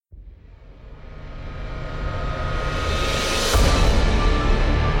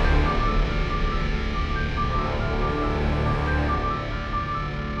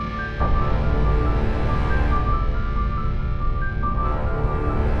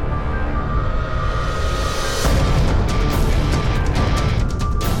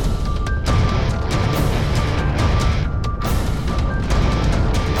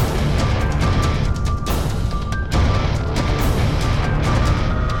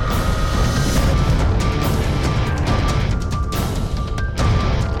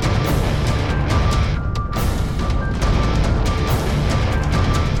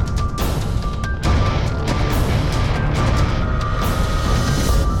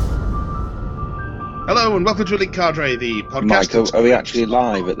Hello and welcome to Elite Cadre, the podcast. Michael, are we actually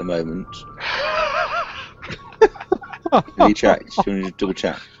live at the moment? Have you checked? Do you want to double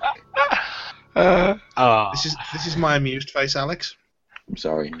check? This is my amused face, Alex. I'm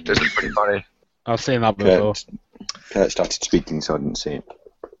sorry. That's pretty funny. I've seen that before. Kurt started speaking, so I didn't see it.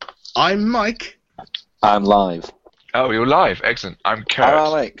 I'm Mike. I'm live. Oh, you're live. Excellent. I'm Kurt. I'm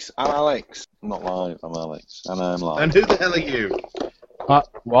Alex. I'm not live. I'm Alex. And I'm live. And who the hell are you?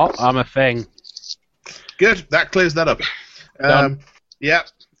 What? I'm a thing. Good. That clears that up. Done. Yeah.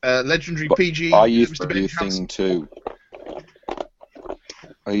 Legendary PG. Are you Mr. Ben thing 2?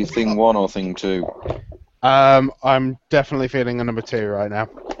 Are you thing 1 or thing 2? I'm definitely feeling a number 2 right now.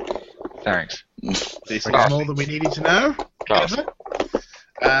 Thanks. This is Class. more than we needed to know. Class.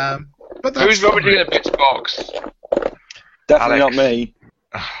 But that's Who's rummaging in a bits box? Definitely Alex. not me.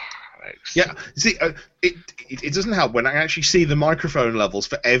 Alex. Yeah. See, it doesn't help when I actually see the microphone levels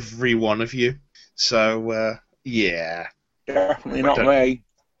for every one of you. So yeah. Definitely not me.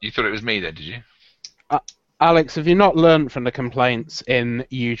 You thought it was me then, did you? Alex, have you not learned from the complaints in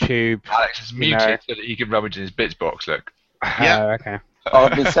YouTube? Alex is muted so that he can rummage in his bits box, look. Yeah. Okay. Oh,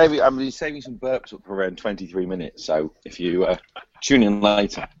 I've been saving some burps up for around 23 minutes, so if you tune in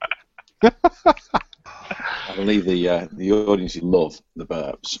later. I believe the audience love the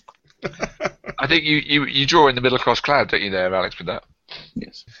burps. I think you draw in the middle class cloud, don't you there, Alex, with that?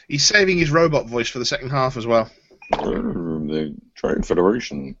 Yes. He's saving his robot voice for the second half as well. The Trade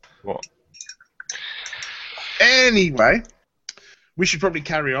Federation. What? Anyway, we should probably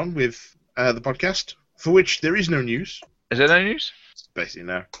carry on with the podcast, for which there is no news. Is there no news? Basically,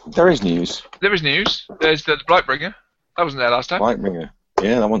 no. There is news. There is news. There's the Blightbringer. That wasn't there last time. Lightbringer.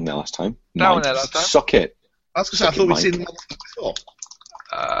 Yeah, that wasn't there last time. That wasn't there last time. Suck it. I was going to say, I thought we'd seen them before.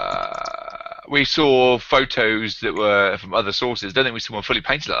 We saw photos that were from other sources. Don't think we saw one fully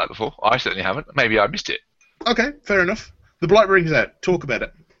painted like that before. I certainly haven't. Maybe I missed it. Okay, fair enough. The Blightbringer's out. Talk about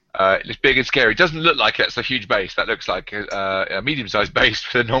it. It looks big and scary. It doesn't look like it's a huge base. That looks like a medium-sized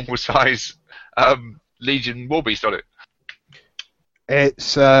base with a normal-size Legion Warbeast on it.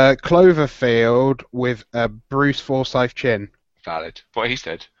 It's Cloverfield with a Bruce Forsyth chin. Valid. What he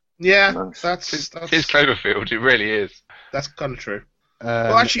said. Yeah, Nice. that's His Cloverfield. It really is. that's kind of true.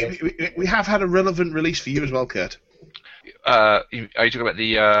 Well, actually, we have had a relevant release for you as well, Kurt. Are you talking about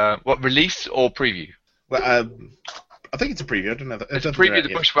the what release or preview? Well, I think it's a preview. I don't know. It's a preview of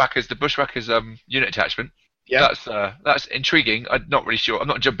the Bushwhackers. The Bushwhackers unit attachment. Yeah. That's intriguing. I'm not really sure. I'm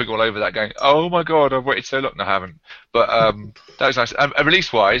not jumping all over that, going, "Oh my god, I've waited so long." No, I haven't. But that was nice.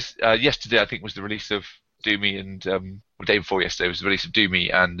 Release-wise, yesterday I think was the release of Doomy and the day before yesterday was the release of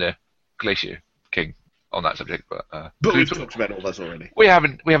Doomy and Glacier King on that subject. But we've talked about all those already. we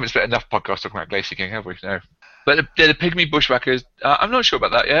haven't spent enough podcasts talking about Glacier King, have we? No. But they're the Pygmy Bushwhackers. I'm not sure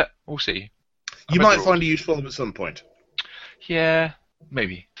about that yet. We'll see. You might find a use for them at some point. Yeah,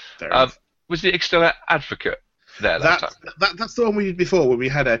 maybe. Fair enough. Was the External Advocate there last time? That's the one we did before, where we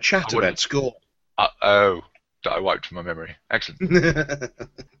had a chat about Score. Oh, that I wiped from my memory. Excellent.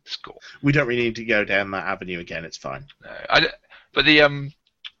 Score. We don't really need to go down that avenue again. It's fine. No, but the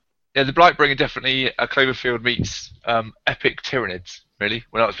the Blightbringer definitely Cloverfield meets Epic Tyranids. Really,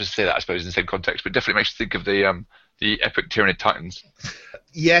 we're not supposed to say that, I suppose, in the same context, but definitely makes you think of the Epic Tyranid Titans.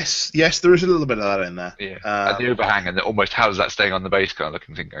 Yes, there is a little bit of that in there. Yeah, and the overhang and almost how does that staying on the base kind of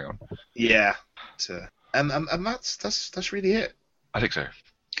looking thing going on. Yeah, and that's really it. I think so.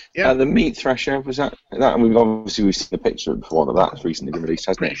 Yeah. The Meat Thresher, was that? And we've seen the picture before that. That's recently been released,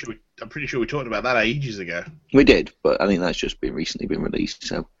 hasn't it? I'm pretty sure we talked about that ages ago. We did, but I think that's just recently been released.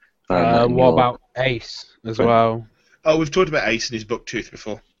 So. What about Ace as well? Oh, we've talked about Ace and his Booktooth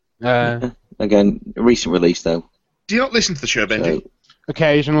before. Again, a recent release though. Do you not listen to the show, Benji?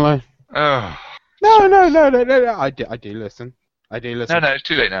 Occasionally. Oh. No. I do listen. No, it's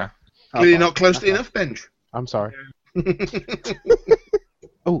too late now. Clearly not closely enough, Benj. I'm sorry.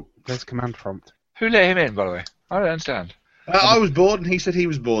 Oh, there's a command prompt. Who let him in, by the way? I don't understand. I was bored, and he said he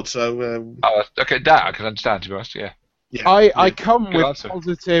was bored, so... Okay, that I can understand, to be honest, yeah. I come Good with answer.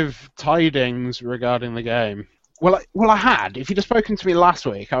 positive tidings regarding the game. Well, I had. If you'd have spoken to me last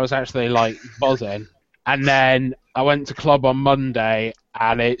week, I was actually, buzzing. And then I went to club on Monday,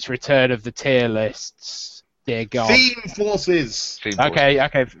 and it's return of the tier lists. Dear God. Theme Forces! Okay,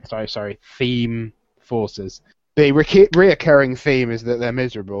 sorry. Theme Forces. The reoccurring theme is that they're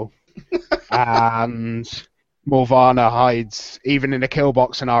miserable. And Morvana hides, even in a kill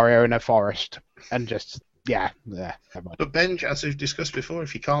box scenario, in a forest. And just... Yeah. But Benj, as we've discussed before,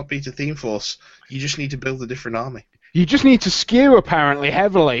 if you can't beat a theme force, you just need to build a different army. You just need to skew, apparently,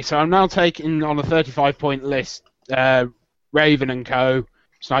 heavily. So I'm now taking on a 35-point list Raven and Co.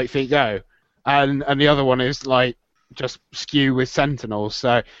 Snipe Feet Go. and the other one is like just skew with Sentinels.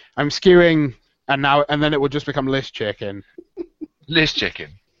 So I'm skewing, and then it will just become list chicken. List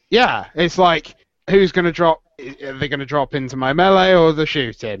chicken. Yeah, it's like who's going to drop? Are they going to drop into my melee or the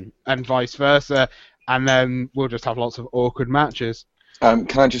shooting, and vice versa? And then we'll just have lots of awkward matches. Can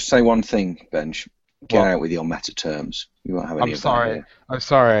I just say one thing, Benj? Get What? out with your meta terms. You won't have any I'm of that sorry. here. I'm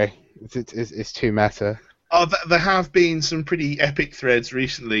sorry. It's too meta. Oh, there have been some pretty epic threads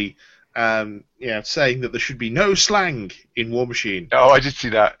recently, saying that there should be no slang in War Machine, Oh, I did see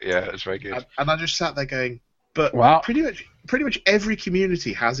that. Yeah, that's very good. and I just sat there going, but Wow. pretty much every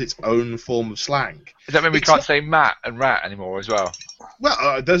community has its own form of slang. Does that mean we It's can't not- say Matt and Rat anymore as well?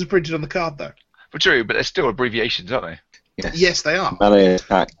 Well, those are printed on the card though. But true, but they're still abbreviations, aren't they? Yes. Yes, they are. Melee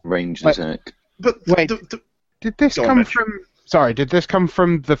attack, ranged Wait. attack. But Wait. Did this Go on, come Mitch. from? Sorry, did this come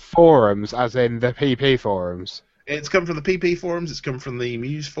from the forums, as in the PP forums? it's come from the PP forums. It's come from the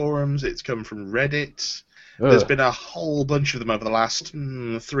Muse forums. It's come from Reddit. There's Ugh. been a whole bunch of them over the last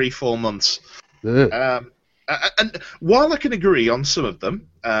 3-4 months. Ugh. And while I can agree on some of them,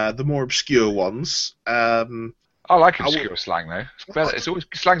 the more obscure ones, I like I will- obscure slang though. It's better. It's always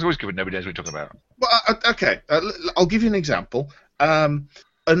slang's always good when nobody knows what you're talking about. well, okay, I'll give you an example.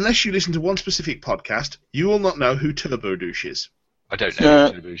 Unless you listen to one specific podcast, you will not know who Turbo Douche is. I don't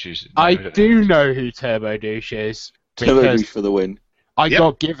know. Yeah. I do know who Turbo Douche is Turbo because Douche for the win. I Yep.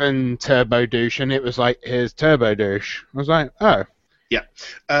 got given Turbo Douche and it was like, here's Turbo Douche. I was like, oh.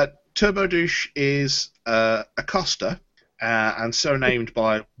 Turbo Douche is a Costa, and so named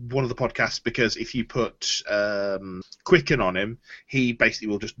by one of the podcasts because if you put Quicken on him, he basically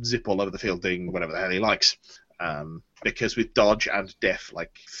will just zip all over the field doing whatever the hell he likes. Because with dodge and def,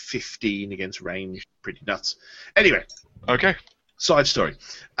 like 15 against range, pretty nuts. Anyway, Okay. side story.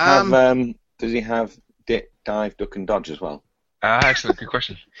 Um, Does he have dip, dive, duck, and dodge as well? Excellent. Good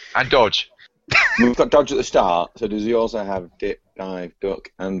question. And dodge. We've got dodge at the start, so does he also have dip, dive,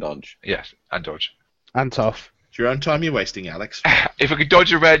 duck, and dodge? Yes, and dodge. And tough. it's your own time you're wasting, Alex. If I could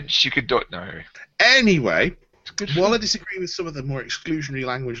dodge a wrench, you could dodge. No. Anyway, It's good. while I disagree with some of the more exclusionary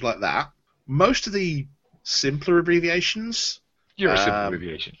language like that, most of the simpler abbreviations, You're a simple um,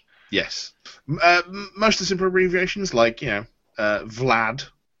 abbreviation. yes. Most of the simple abbreviations, like, Vlad,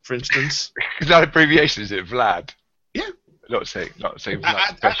 for instance, Is that abbreviation? Is it Vlad? Yeah. Not saying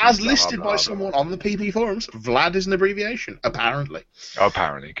Vlad. as blah, listed blah, by blah, someone on the PP forums, Vlad is an abbreviation, apparently. blah. Oh,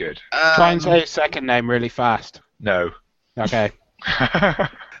 apparently, good. Try and say his second name really fast. No. Okay.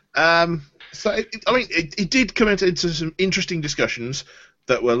 So, it did come into some interesting discussions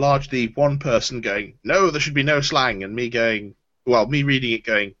that were largely one person going, no, there should be no slang, and me reading it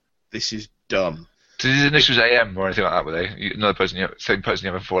going, this is dumb. Did his initials AM or anything like that? Were they another person? Same person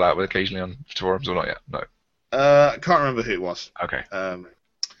you ever fall out with occasionally on forums or not yet? No. I can't remember who it was. Okay.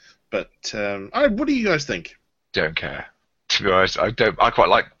 What do you guys think? Don't care. To be honest, I don't. I quite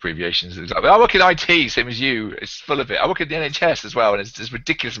like abbreviations. It's like, I work in IT, same as you. It's full of it. I work in the NHS as well, and it's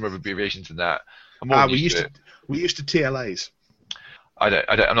ridiculous number of abbreviations in that. I'm more we used used to it. we used to TLAs. I'm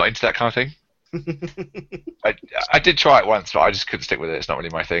not into that kind of thing. I did try it once, but I just couldn't stick with it. It's not really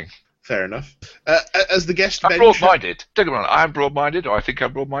my thing. Fair enough. As the guest I'm bench, broad-minded. Don't get me wrong. I am broad-minded, or I think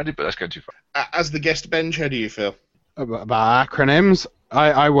I'm broad-minded, but that's going too far. as the guest bench, how do you feel? About acronyms,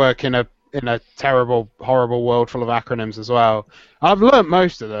 I work in a terrible, horrible world full of acronyms as well. I've learnt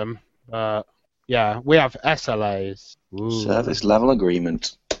most of them, but yeah, we have SLAs. Ooh. Service level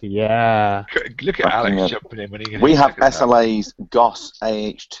agreement. Yeah. Look at Alex Yeah. jumping in when he gets We have second now. SLAs, GOS,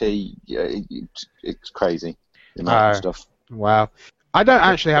 AHT. It's crazy. The amount of stuff. Wow. I don't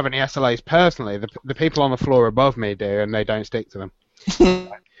actually have any SLAs personally. The people on the floor above me do, and they don't stick to them.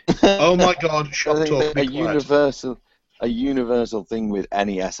 Oh my God! I Shop think talk. a Be quiet. universal thing with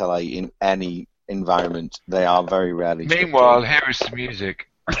any SLA in any environment. They are very rarely. stuck to. Meanwhile, here is some music.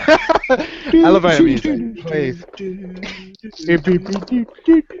 Elevator music, please.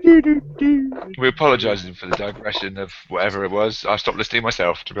 We're apologising for the digression of whatever it was. I stopped listening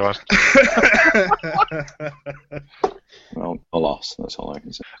myself, to be honest. Well, a loss. That's all I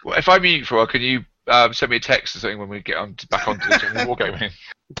can say. Well, if I mute for a while, can you send me a text or something when we get back onto the general wargaming?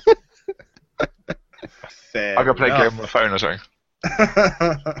 Fair I'll go play a game enough. on my phone or something.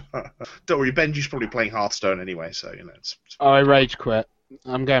 Don't worry, Benji's probably playing Hearthstone anyway, so it's. I rage quit.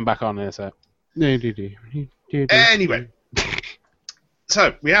 I'm going back on this. Anyway,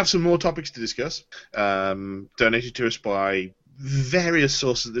 so we have some more topics to discuss, donated to us by various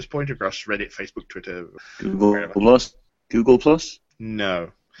sources at this point across Reddit, Facebook, Twitter. Google Plus. No,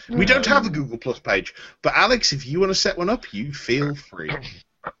 we don't have a Google Plus page, but Alex, if you want to set one up, you feel free.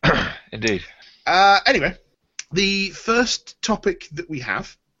 Indeed. Anyway, the first topic that we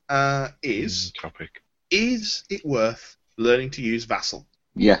have is topic. Is it worth learning to use Vassal?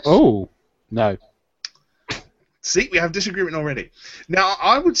 Yes. Oh, no. See, we have disagreement already. Now,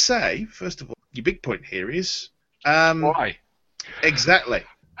 I would say, first of all, your big point here is Why? exactly,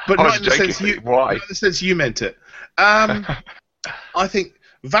 but I not was in the sense joking. Why? not in the sense you meant it. I think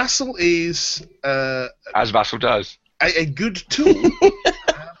Vassal is As Vassal does. a good tool.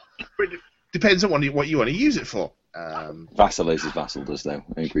 But it depends on what you want to use it for. Vassal is as Vassal does, though.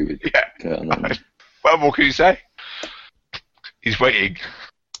 I agree with Yeah. Kurt on that one. What more can you say? He's waiting.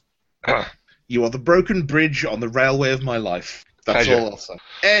 You are the broken bridge on the railway of my life. That's Pleasure. all I'll say.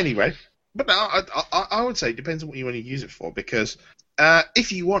 Anyway, but no, I would say it depends on what you want to use it for, because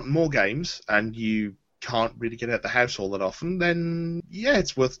if you want more games and you can't really get out of the house all that often, then yeah,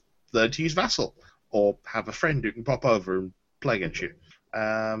 it's worth learning to use Vassal, or have a friend who can pop over and play against you.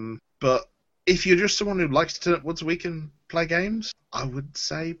 But if you're just someone who likes to turn up once a week and play games, I would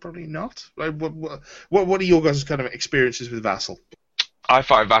say probably not. Like, what are your guys' kind of experiences with Vassal? I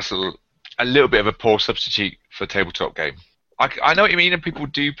find Vassal a little bit of a poor substitute for a tabletop game. I know what you mean, and people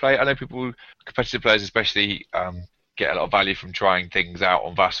do play it. I know competitive players especially, get a lot of value from trying things out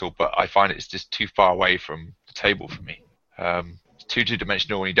on Vassal, but I find it's just too far away from the table for me. It's too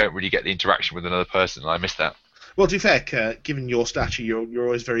two-dimensional, and you don't really get the interaction with another person, and I miss that. Well, to be fair, Kurt, given your stature, you're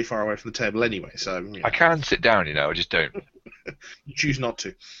always very far away from the table anyway, so... You know, I can sit down, I just don't. you choose not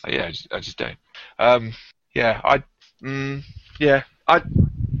to. Yeah, I just don't.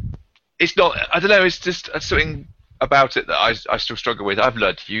 It's not. I don't know. It's just something about it that I still struggle with. I've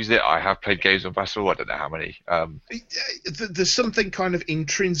learned to use it. I have played games on Vassal. I don't know how many. There's something kind of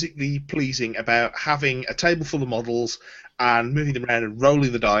intrinsically pleasing about having a table full of models and moving them around and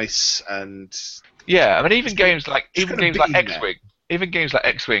rolling the dice and... Yeah, I mean, even games like kind of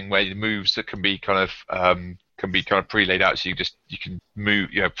X-Wing, where the moves that can be kind of pre-laid out, so you can move,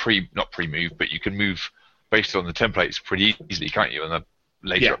 not pre-move, but you can move based on the templates pretty easily, can't you? On the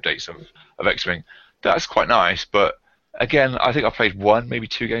later updates of X-Wing, that's quite nice. But again, I think I played maybe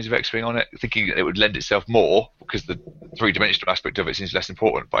 2 games of X-Wing on it, thinking that it would lend itself more because the 3-dimensional aspect of it seems less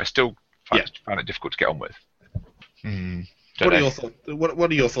important. But I still found it difficult to get on with. What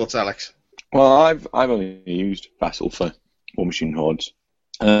are your thoughts, Alex? Well, I've only used Vassal for War Machine Hordes,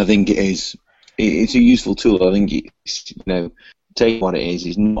 and I think it's a useful tool. I think it's, take what it is.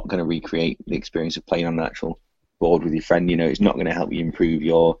 It's not going to recreate the experience of playing on an actual board with your friend. It's not going to help you improve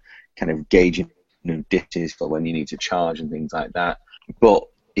your kind of gauging ditches for when you need to charge and things like that. But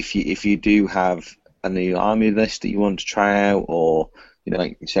if you do have a new army list that you want to try out, or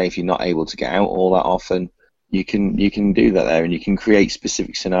like say if you're not able to get out all that often, you can do that there, and you can create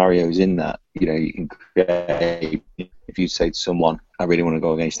specific scenarios in that. You can create, if you say to someone, I really want to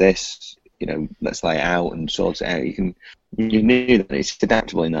go against this, let's lay it out and sort it out. You knew that it's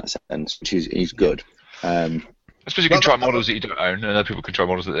adaptable in that sense, which is good. I suppose you can try models that you don't own, and other people can try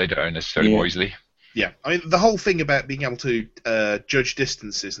models that they don't own necessarily more easily. Yeah, I mean, the whole thing about being able to judge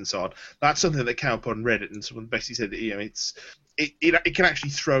distances and so on, that's something that came up on Reddit, and someone basically said that, it can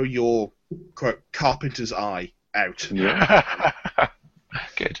actually throw your, quote, carpenter's eye out. Yeah.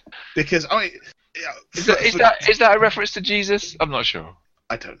 Good. Because, is that a reference to Jesus? I'm not sure.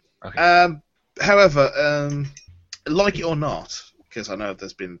 I don't. Okay. However, like it or not, because I know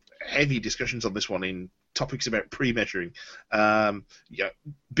there's been heavy discussions on this one in topics about pre-measuring,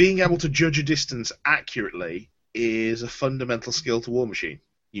 being able to judge a distance accurately is a fundamental skill to War Machine.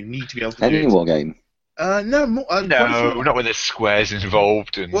 You need to be able to do it. Any war game? No, not when there's squares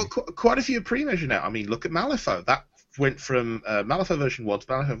involved. Well, quite a few pre-measure now. I mean, look at Malifaux. That went from Malifaux version 1 to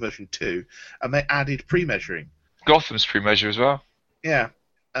Malifaux version 2, and they added pre-measuring. Gotham's pre-measure as well. Yeah.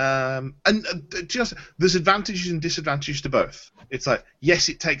 Just there's advantages and disadvantages to both. It's like, yes,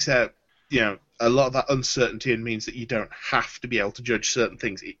 it takes out a lot of that uncertainty and means that you don't have to be able to judge certain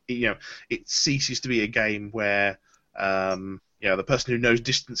things. It ceases to be a game where the person who knows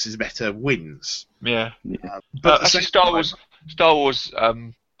distances better wins. Yeah. But actually, Star Wars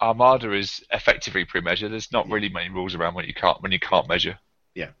Armada is effectively pre-measure. There's not really many rules around when you can't measure.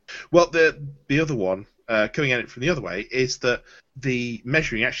 Yeah. Well, the other one, coming at it from the other way, is that the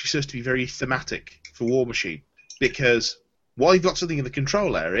measuring actually serves to be very thematic for War Machine, because while you've got something in the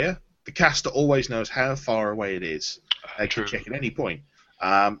control area, the caster always knows how far away it is. They can check at any point.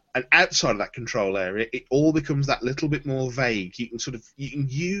 And outside of that control area, it all becomes that little bit more vague. You can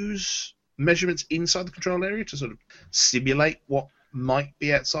use measurements inside the control area to sort of simulate what might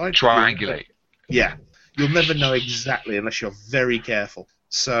be outside. Triangulate. Yeah. You'll never know exactly unless you're very careful.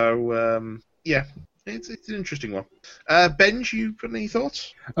 So, it's an interesting one. Benj, you got any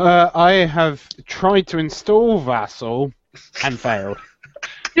thoughts? I have tried to install Vassal and failed.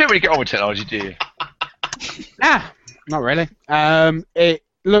 You don't really get on with technology, do you? Nah, not really. It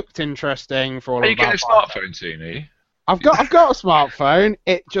looked interesting for all Are you about getting a 5 smartphone soon, are you? I've got a smartphone.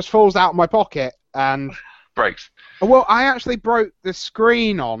 It just falls out of my pocket, and Breaks. well, I actually broke the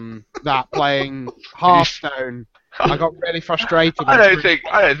screen on that playing Hearthstone. I got really frustrated. I don't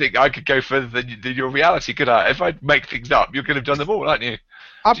think I could go further than your reality, could I? If I make things up, you could have done them all, aren't you?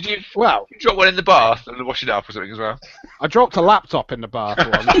 Did you drop one in the bath and wash it up or something as well? I dropped a laptop in the bath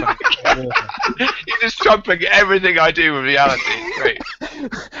once. You're just trumping everything I do with reality. Great.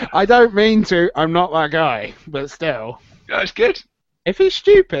 I don't mean to. I'm not that guy, but still. That's good. If he's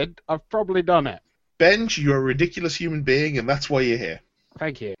stupid, I've probably done it. Benj, you're a ridiculous human being, and that's why you're here.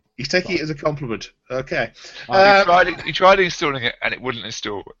 Thank you. He's taking it as a compliment. Okay. You tried installing it and it wouldn't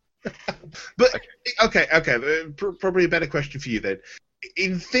install. But okay. Probably a better question for you then.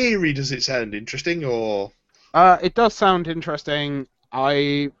 In theory, does it sound interesting, or? It does sound interesting.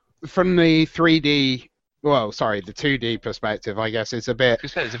 From the 3D, the 2D perspective, I guess it's a bit. Like I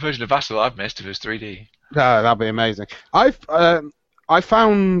said, it's a version of Vassal I've missed if it was 3D. No, that'd be amazing. I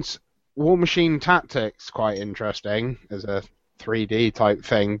found War Machine Tactics quite interesting as a 3D type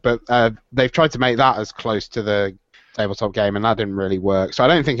thing, but they've tried to make that as close to the tabletop game, and that didn't really work. So I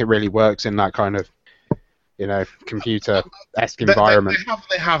don't think it really works in that kind of, computer-esque environment.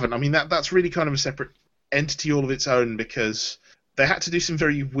 They haven't. I mean, that's really kind of a separate entity all of its own, because they had to do some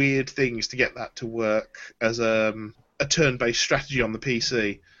very weird things to get that to work as a turn-based strategy on the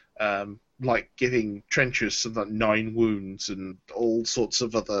PC, like giving trenches some like 9 wounds and all sorts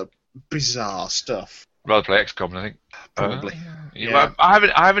of other bizarre stuff. Rather play XCOM, I think. Probably. Yeah. I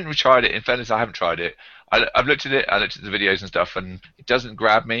haven't tried it. In fairness, I haven't tried it. I've looked at it. I looked at the videos and stuff, and it doesn't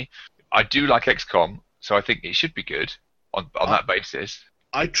grab me. I do like XCOM, so I think it should be good on that basis.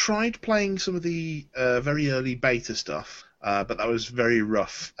 I tried playing some of the very early beta stuff, but that was very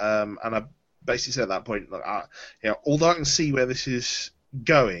rough. And I basically said at that point, look, although I can see where this is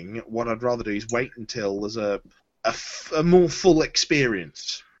going, what I'd rather do is wait until there's a more full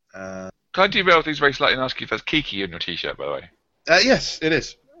experience. Can I derail things very slightly and ask you if there's Kiki on your t-shirt, by the way? Yes, it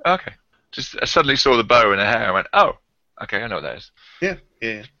is. Okay. I suddenly saw the bow and the hair and went, oh, okay, I know what that is.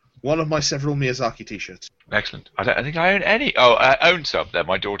 Yeah. One of my several Miyazaki t-shirts. Excellent. I don't think I own any. Oh, I own some. They're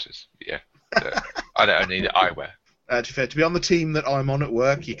my daughter's. Yeah. So I don't own any that I wear. To be on the team that I'm on at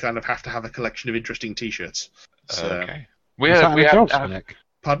work, you kind of have to have a collection of interesting t-shirts. So, okay.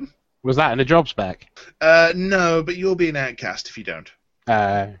 Pardon? Was that in a job spec? No, but you'll be an outcast if you don't.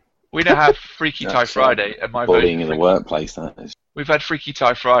 We now have Freaky Tie Friday at my bullying in the workplace. That is. We've had Freaky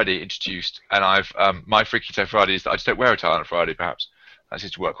Tie Friday introduced, and I've my Freaky Tie Friday is that I just don't wear a tie on a Friday. Perhaps that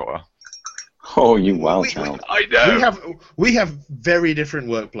seems to work quite well. Oh, you wild child! I know. We have very different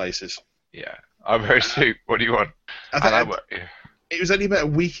workplaces. Yeah, I wear a suit. What do you want? It was only about a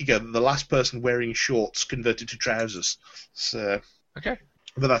week ago that the last person wearing shorts converted to trousers. So okay,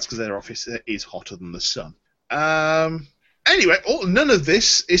 but that's because their office is hotter than the sun. Anyway, none of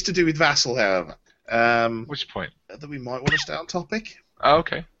this is to do with Vassal, however. Which point? That we might want to stay on topic. Oh,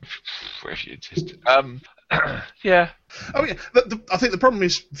 okay. If you insist. Yeah. Oh, yeah. I think the problem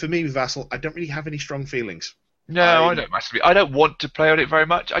is, for me with Vassal, I don't really have any strong feelings. No, I don't massively. I don't want to play on it very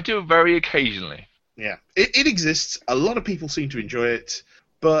much. I do it very occasionally. Yeah. It exists. A lot of people seem to enjoy it,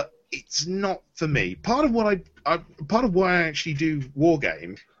 but it's not for me. Part of why I actually do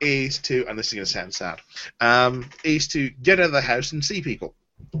Wargame is to, and this is going to sound sad, is to get out of the house and see people.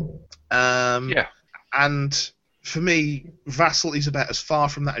 Yeah. And for me, Vassal is about as far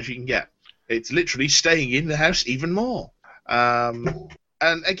from that as you can get. It's literally staying in the house even more. And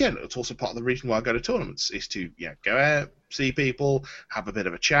again, it's also part of the reason why I go to tournaments, is to go out, see people, have a bit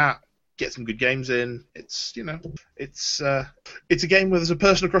of a chat, get some good games in. It's a game where there's a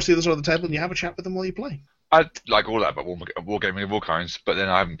person across the other side of the table and you have a chat with them while you play. I like all that about wargaming of all kinds, but then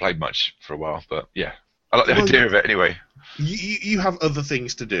I haven't played much for a while. But yeah, I like the idea of it anyway. You have other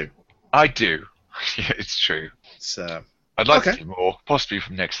things to do. I do. Yeah, it's true. So I'd like to do more, possibly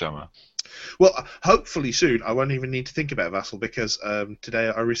from next summer. Well, hopefully soon. I won't even need to think about Vassal because today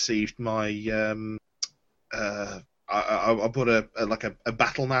I received my I bought a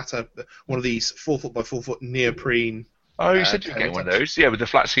battle mat, one of these 4-foot by 4-foot neoprene. Oh, you said you were getting one of those? Yeah, with the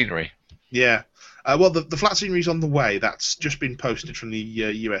flat scenery. Yeah. Well, the flat scenery's on the way. That's just been posted from the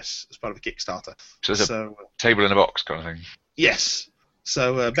US as part of a Kickstarter. So it's a table in a box kind of thing. Yes.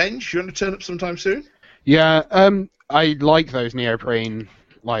 So, Benj, you want to turn up sometime soon? Yeah. I like those neoprene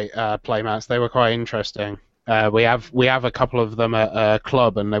playmats. They were quite interesting. We have a couple of them at a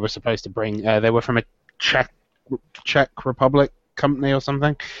club, and they were supposed to bring. They were from a Czech Republic company or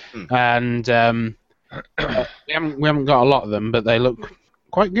something, and we haven't got a lot of them, but they look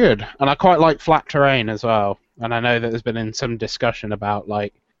quite good, and I quite like flat terrain as well. And I know that there's been some discussion about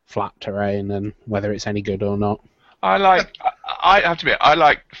like flat terrain and whether it's any good or not. I have to admit, I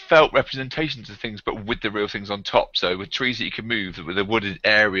like felt representations of things, but with the real things on top. So with trees that you can move, with a wooded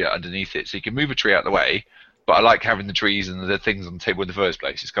area underneath it, so you can move a tree out of the way. But I like having the trees and the things on the table in the first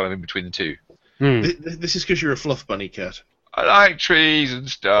place. It's kind of in between the two. This is because you're a fluff bunny, Kurt. I like trees and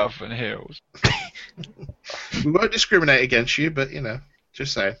stuff and hills. We won't discriminate against you, but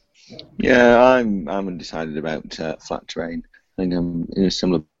just saying. Yeah, I'm undecided about flat terrain. I think I'm in a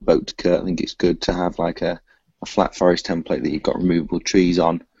similar boat to Kurt. I think it's good to have like a flat forest template that you've got removable trees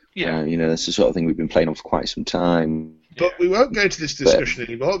on. Yeah. That's the sort of thing we've been playing on for quite some time. But we won't go into this discussion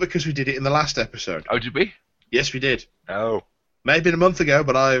anymore because we did it in the last episode. Oh, did we? Yes, we did. Oh. Maybe a month ago,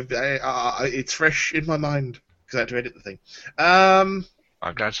 but it's fresh in my mind because I had to edit the thing. I'm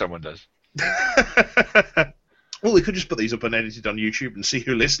glad someone does. Well, we could just put these up unedited on YouTube and see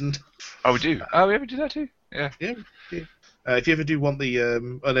who listened. Oh, we do. Oh, we ever do that too? Yeah. Yeah. If you ever do want the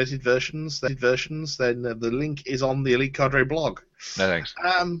unedited versions, then the link is on the Elite Cadre blog. No thanks.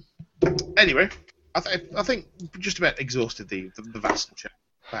 Anyway, I think we just about exhausted the Vassal chat,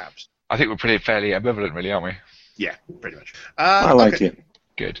 perhaps. I think we're fairly ambivalent, really, aren't we? Yeah, pretty much. I like it.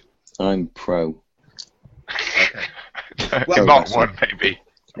 Good. I'm pro. Okay. Well, Mark 1, maybe.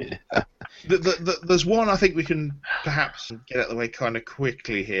 There's one I think we can perhaps get out of the way kind of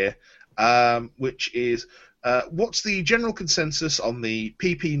quickly here, which is what's the general consensus on the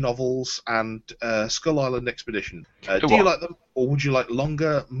PP novels and Skull Island Expedition? Do you like them, or would you like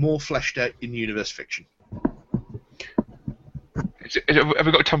longer, more fleshed out in-universe fiction? Have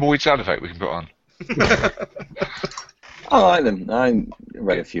we got a tumbleweed sound effect we can put on? I like them. I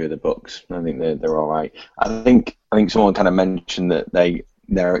read a few of the books. I think they're all right. I think someone kind of mentioned that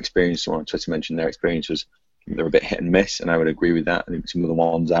their experience, someone on Twitter mentioned their experience was they're a bit hit and miss, and I would agree with that. I think some of the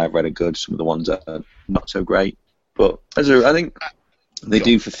ones I've read are good, some of the ones are not so great. But I think they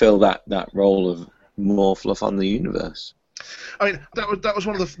do fulfil that role of more fluff on the universe. I mean, that was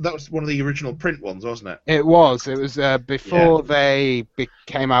one of the original print ones, wasn't it? It was before they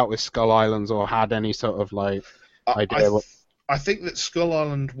came out with Skull Islands or had any sort of like idea. I think that Skull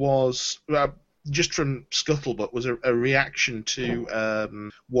Island was just from Scuttlebutt was a reaction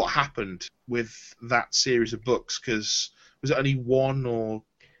to what happened with that series of books, because was it only one or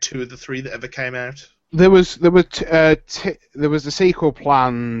two of the three that ever came out? There was the sequel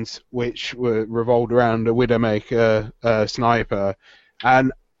planned, which revolved around a Widowmaker sniper,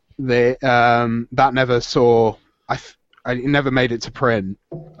 and that never saw. It never made it to print,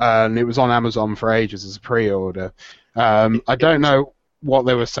 and it was on Amazon for ages as a pre-order. I don't know what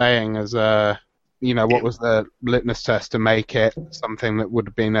they were saying as what was the litmus test to make it something that would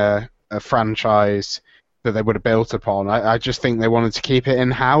have been a franchise that they would have built upon. I just think they wanted to keep it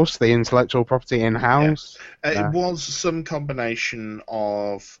in-house, the intellectual property in-house. Yeah. It was some combination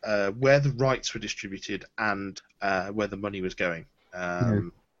of where the rights were distributed and where the money was going.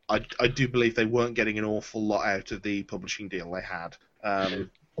 I do believe they weren't getting an awful lot out of the publishing deal they had.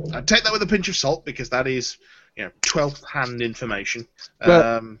 I'd take that with a pinch of salt because that is 12th-hand information.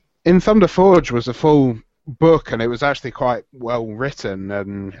 But in Thunder Forge was a full book, and it was actually quite well written,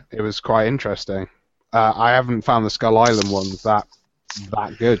 and it was quite interesting. I haven't found the Skull Island ones that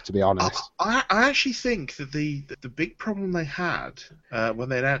good, to be honest. I actually think that the big problem they had when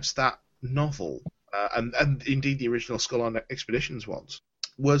they announced that novel, and indeed the original Skull Island Expeditions ones,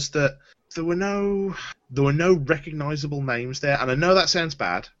 was that there were no recognisable names there. And I know that sounds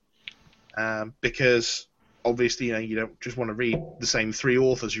bad, because obviously you don't just want to read the same three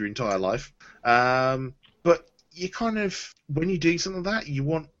authors your entire life. But you kind of, when you do something like that, you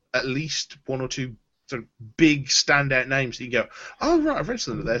want at least one or two sort of big standout names that you go, oh right, I've read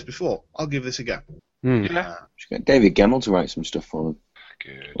something of theirs before, I'll give this a go. Yeah. Should get David Gemmell to write some stuff for them.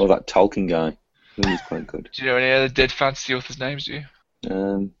 Good. Or that Tolkien guy. He's quite good. Do you know any other dead fantasy authors' names, do you?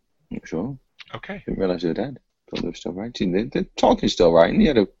 Not sure. Okay. Didn't realise they were dead. Thought they were still writing. Tolkien's still writing. He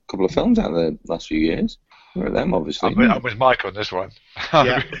had a couple of films out the last few years. Where are them, obviously? I'm with Mike on this one.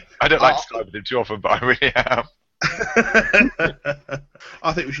 Yeah. I don't like to side with him too often, but I really am.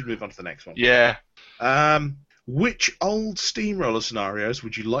 I think we should move on to the next one. Yeah. Which old steamroller scenarios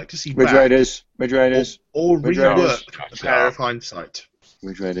would you like to see Ridge back Raiders. or Ridge reworked Raiders. with the power of hindsight?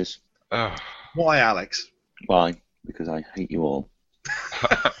 Ridge Raiders. Oh. Why, Alex? Why? Because I hate you all.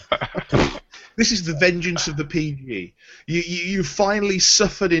 This is the vengeance of the PG. You finally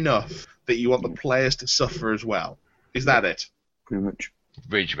suffered enough that you want the players to suffer as well. Is that it? Pretty much.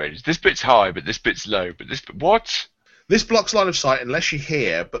 Ridge Raiders. This bit's high, but this bit's low. But this bit, what? This blocks line of sight unless you're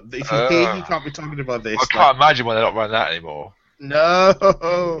here, but if you're here, you can't be targeted by this. I can't imagine why they're not running that anymore. No,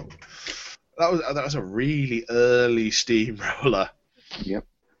 that was a really early steamroller. Yep.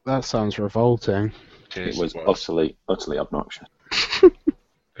 That sounds revolting. It was utterly obnoxious.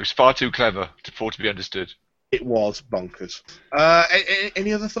 It was far too clever for it to be understood. It was bonkers.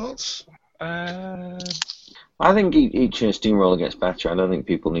 Any other thoughts? I think each steamroller gets better. I don't think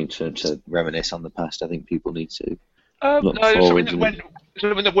people need to reminisce on the past. I think people need to look forward.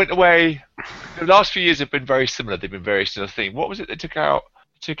 Something that went away. The last few years have been very similar. They've been very similar theme. What was it they took out?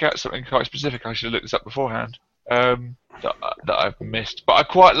 They took out something quite specific. I should have looked this up beforehand. That I've missed. But I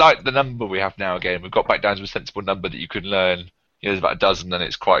quite like the number we have now. Again, we've got back down to a sensible number that you can learn. There's about a dozen, and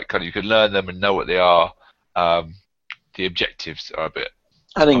it's quite kind of you can learn them and know what they are. The objectives are a bit.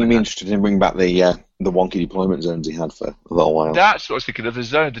 I think it'd be interesting to bring back the wonky deployment zones he had for a little while. That's what I was thinking of,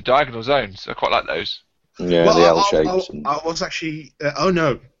 the diagonal zones. I quite like those. Yeah, Well, the L shapes. I was actually. I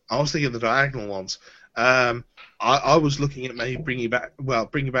was thinking of the diagonal ones. I was looking at maybe bringing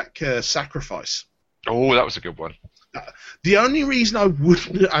back Sacrifice. Oh, that was a good one. The only reason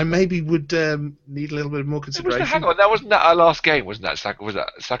I maybe would need a little bit more consideration. Hang on, wasn't that our last game? Was that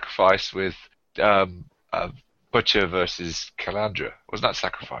Sacrifice with Butcher versus Calandra? Wasn't that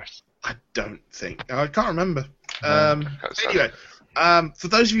Sacrifice? I don't think. I can't remember. Okay, Anyway, for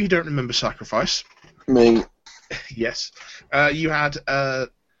those of you who don't remember Sacrifice, Me. yes, you had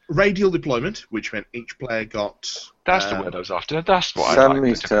radial deployment, which meant each player got. That's the word I was after. That's what I like.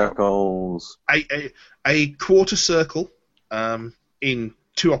 Semicircles. A quarter circle in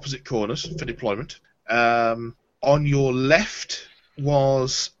two opposite corners for deployment. On your left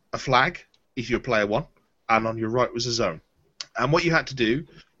was a flag if you're player one, and on your right was a zone. And what you had to do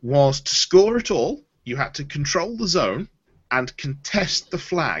was to score it all, you had to control the zone and contest the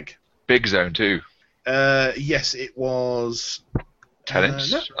flag. Big zone too. Yes, it was 10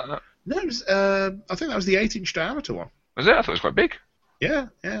 inch. No, it was, I think that was the 8-inch diameter one. Was it? I thought it was quite big. Yeah.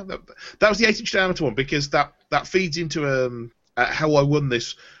 That was the 8-inch diameter one because that feeds into how I won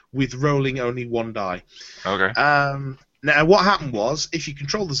this with rolling only one die. Okay. Now, what happened was, if you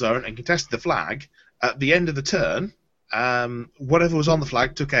controlled the zone and contested the flag, at the end of the turn, whatever was on the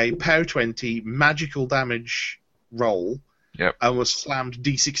flag took a power 20 magical damage roll and was slammed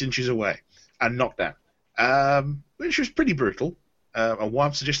D6 inches away and knocked down, which was pretty brutal. And why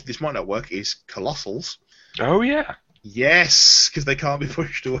I'm suggesting this might not work is Colossals. Oh, yeah. Yes, because they can't be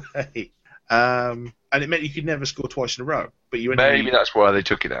pushed away. And it meant you could never score twice in a row. But you Maybe that's why they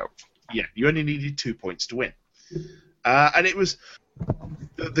took it out. Yeah, you only needed 2 points to win. And it was...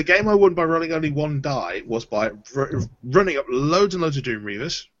 The game I won by rolling only one die was by running up loads and loads of Doom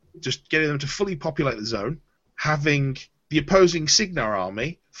Reavers, just getting them to fully populate the zone, having the opposing Signar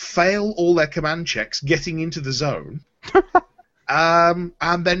army fail all their command checks getting into the zone,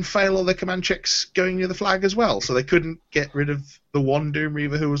 and then fail all their command checks going near the flag as well, so they couldn't get rid of the one Doom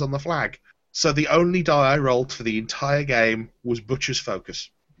Reaver who was on the flag. So the only die I rolled for the entire game was Butcher's Focus.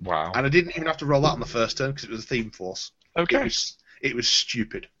 Wow. And I didn't even have to roll that on the first turn because it was a theme force. Okay. It was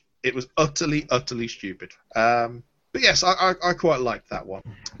stupid. It was utterly, utterly stupid. But yes, I quite liked that one.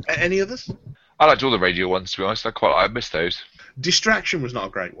 Any others? I liked all the radio ones, to be honest. I missed those. Distraction was not a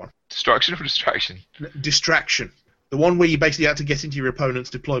great one. Distraction or distraction? Distraction. The one where you basically had to get into your opponent's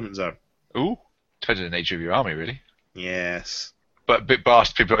deployment zone. Ooh. Depends on the nature of your army, really. Yes. But a bit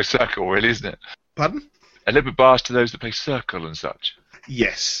biased to people like Circle, really, isn't it? Pardon? A little bit biased to those that play Circle and such.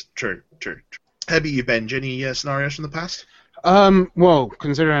 Yes, true. How about you, Benj? Any scenarios from the past? Well,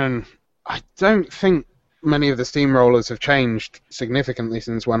 considering I don't think many of the steamrollers have changed significantly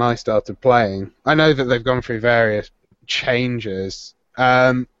since when I started playing. I know that they've gone through various changes.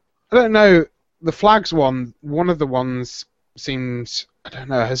 I don't know. The flags one of the ones seems, I don't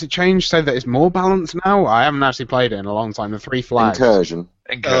know, has it changed so that it's more balanced now? I haven't actually played it in a long time. The 3 flags. Incursion.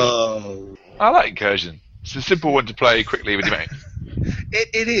 Oh. I like Incursion. It's a simple one to play quickly with your mate.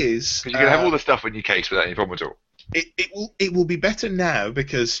 It is. Because you can have all the stuff in your case without any problem at all. It will be better now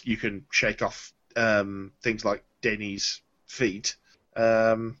because you can shake off things like Denny's feet.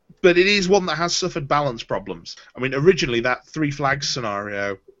 But it is one that has suffered balance problems. I mean, originally that 3 flags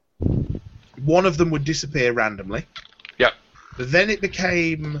scenario, one of them would disappear randomly. Yep. Then it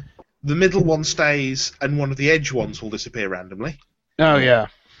became the middle one stays and one of the edge ones will disappear randomly. Oh, yeah.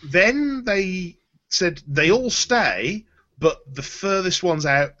 Then they said they all stay, but the furthest ones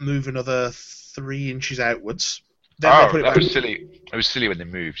out move another 3 inches outwards. Then that was silly. It was silly when they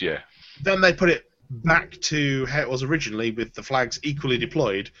moved, yeah. Then they put it back to how it was originally, with the flags equally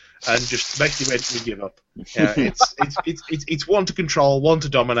deployed, and just basically went, we give up. Yeah, it's one to control, one to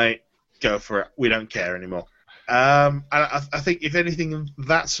dominate. Go for it. We don't care anymore. And I think, if anything,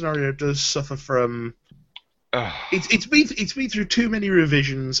 that scenario does suffer from It's been through too many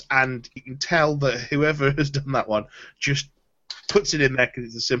revisions, and you can tell that whoever has done that one just puts it in there because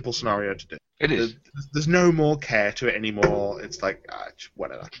it's a simple scenario to do. It is. There's no more care to it anymore. It's like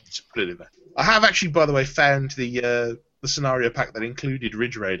whatever, just put it in there. I have actually, by the way, found the scenario pack that included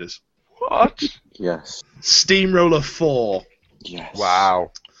Ridge Raiders. What? Yes. Steamroller 4. Yes.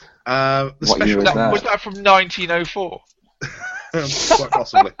 Wow. The What year special is that? Was that from 1904? quite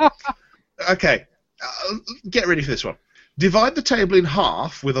possibly. Okay, get ready for this one. Divide the table in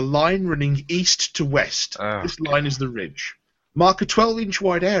half with a line running east to west. Oh, This line is the ridge. Mark a 12-inch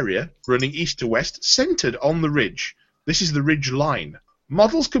wide area running east to west, centered on the ridge. This is the ridge line.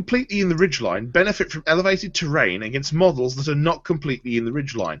 Models completely in the ridge line benefit from elevated terrain against models that are not completely in the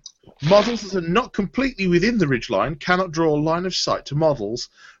ridge line. Models that are not completely within the ridge line cannot draw a line of sight to models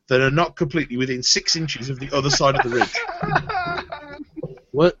that are not completely within 6 inches of the other side of the ridge.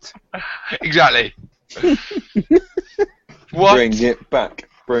 What? Exactly. What? Bring it back.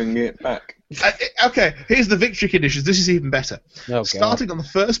 Bring it back. Okay, here's the victory conditions. This is even better. Oh, Starting on the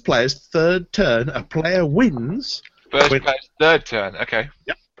first player's third turn, a player wins First Wait. player's third turn. Okay.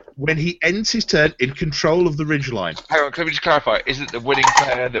 when he ends his turn in control of the ridgeline. Hang on, can we just clarify? Is it the winning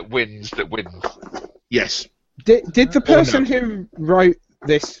player that wins? Yes. Did the person who wrote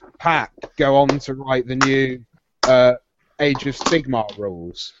this pack go on to write the new Age of Sigmar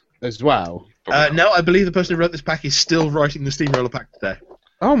rules as well? No, I believe the person who wrote this pack is still writing the Steamroller pack today.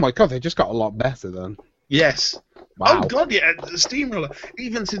 Oh my god, they just got a lot better then. Yes. Wow. Oh god, yeah. The Steamroller,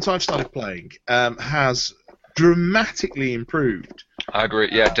 even since I've started playing, has dramatically improved. I agree.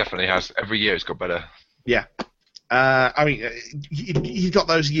 Yeah, it definitely has. Every year it's got better. Yeah. I mean, you got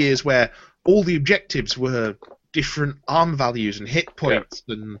those years where all the objectives were different arm values and hit points,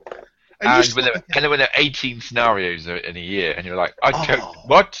 and when there were 18 scenarios in a year, and you're like,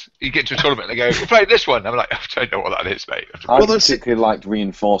 what? You get to a tournament and they go, we'll play this one. I'm like, I don't know what that is, mate. I particularly liked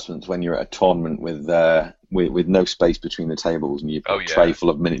reinforcements when you're at a tournament with no space between the tables and you've got a tray full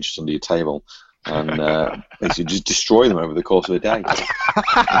of miniatures under your table. And basically just destroy them over the course of a day.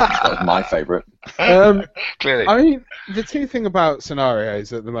 That was my favourite. Clearly. I mean, the two thing about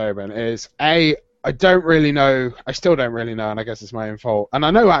scenarios at the moment is, I don't really know, I still don't really know, and I guess it's my own fault. And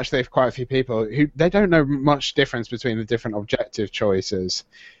I know actually there's quite a few people who, they don't know much difference between the different objective choices.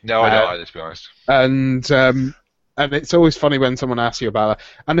 No, I don't either, to be honest. And it's always funny when someone asks you about that.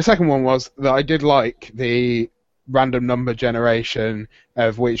 And the second one was that I did like the random number generation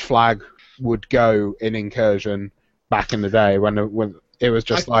of which flag would go in Incursion back in the day when it was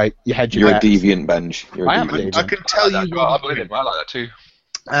just like you hedge your bets. You're a deviant, Benj. I can tell you I believe him. I like that too.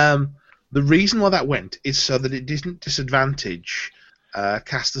 The reason why that went is so that it didn't disadvantage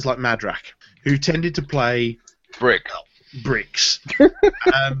casters like Madrak, who tended to play bricks.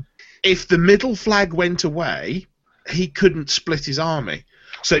 If the middle flag went away, he couldn't split his army.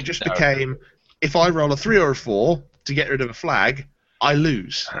 So it just became, if I roll a 3 or a 4 to get rid of a flag, I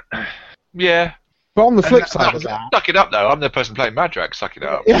lose. Yeah. But on the flip side of that... Suck it up, though. I'm the person playing Madrak. Suck it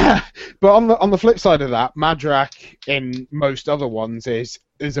up. Yeah, but on the flip side of that, Madrak in most other ones is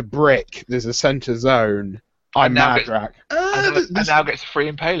a brick. There's a centre zone. I'm Madrak. And now gets a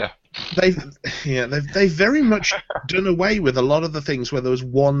free impaler. They've very much done away with a lot of the things where there was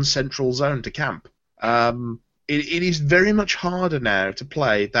one central zone to camp. It is very much harder now to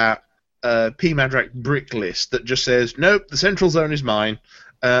play that P Madrak brick list that just says, nope, the central zone is mine,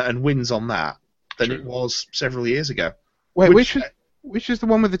 and wins on that, than it was several years ago. Wait, which is the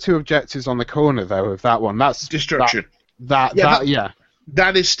one with the two objectives on the corner, though, of that one? That's Destruction.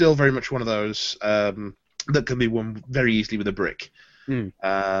 That is still very much one of those that can be won very easily with a brick.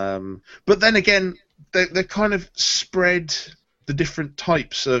 But then again, they kind of spread the different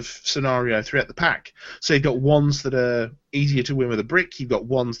types of scenario throughout the pack. So you've got ones that are easier to win with a brick, you've got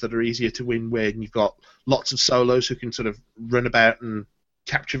ones that are easier to win when you've got lots of solos who can sort of run about and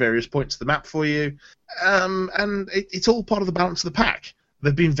capture various points of the map for you. And it's all part of the balance of the pack.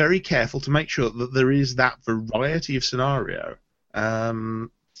 They've been very careful to make sure that there is that variety of scenario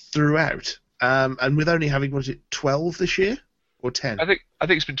throughout. And with only having, what is it, 12 this year? Or 10? I think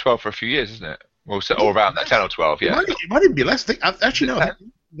it's been 12 for a few years, isn't it? Well, or around that, 10 or 12, yeah. It might even be less. Actually, no, I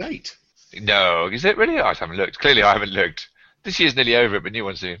think 8. No, is it really? I haven't looked. Clearly, I haven't looked. This year's nearly over, but new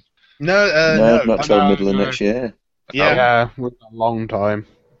one soon. No, not till middle of next year. Yeah, with a long time.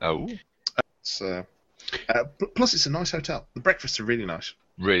 Oh. Plus, it's a nice hotel. The breakfasts are really nice.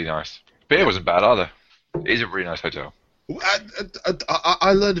 Really nice. Beer wasn't bad either. It is a really nice hotel.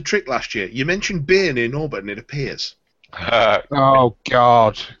 I learned a trick last year. You mentioned beer near Norbert, and it appears. Oh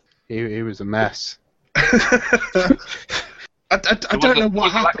God, he was a mess. I don't know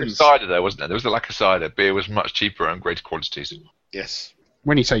what There was a lack of happens. cider there, wasn't there? There was a lack of cider. Beer was much cheaper and greater quantities. Yes.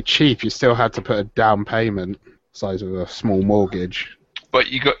 When you say cheap, you still had to put a down payment size of a small mortgage. But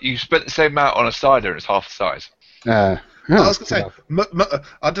you spent the same amount on a cider and it's half the size. I was going to say,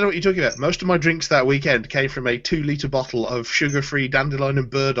 I don't know what you're talking about. Most of my drinks that weekend came from a 2-litre bottle of sugar-free dandelion and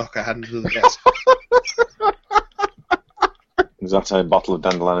burdock I had under the desk. Was that a bottle of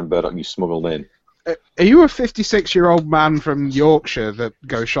dandelion and burdock you smuggled in? Are you a 56-year-old man from Yorkshire that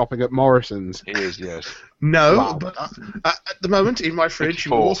goes shopping at Morrison's? It is, yes. No, Wow. but at the moment in my fridge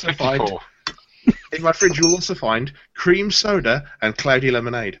you will also 54. find cream soda and cloudy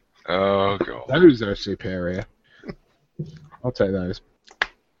lemonade. Oh, God. Those are superior. I'll take those.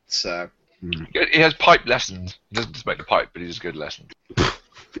 So He has pipe lessons. He doesn't just make the pipe, but he does good lessons.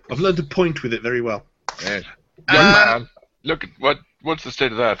 I've learned to point with it very well. Yeah. Young man, look at what's the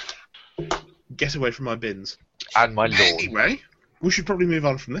state of that? Get away from my bins. And my lord. Anyway, we should probably move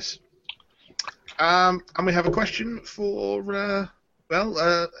on from this. And we have a question for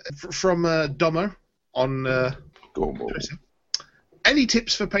from Domo on Twitter. Any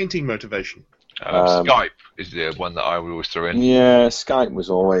tips for painting motivation? Skype is the one that I would always throw in. Yeah, Skype was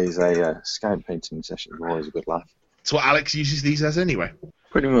always Skype painting session was always a good laugh. It's what Alex uses these as anyway.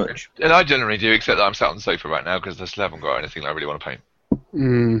 Pretty much. And I generally do, except that I'm sat on the sofa right now because I still haven't got anything that I really want to paint.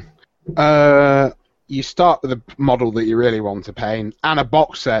 You start with a model that you really want to paint and a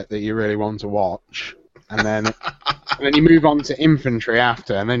box set that you really want to watch, and then you move on to infantry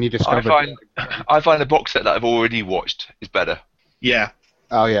after, and then you discover. I find the box set that I've already watched is better. Yeah.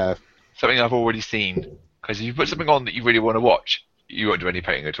 Oh yeah. Something I've already seen. Because if you put something on that you really want to watch, you won't do any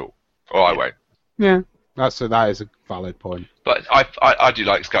painting at all. Or I won't. Yeah. That is a valid point. But I do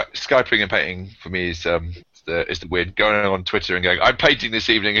like Skyping and painting. For me is the weird going on Twitter and going, I'm painting this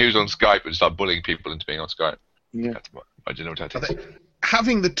evening. Who's on Skype? And start bullying people into being on Skype. Yeah. That's my general I tactics. think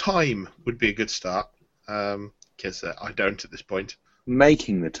having the time would be a good start. Because I don't at this point.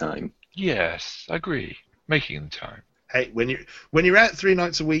 Making the time. Yes, I agree. Making the time. Hey, when you're out 3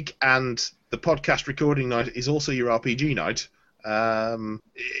 nights a week and the podcast recording night is also your RPG night,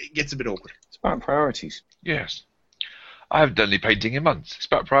 it gets a bit awkward. It's about priorities. Yes. I haven't done any painting in months. It's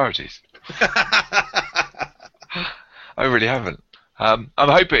about priorities. I really haven't. I'm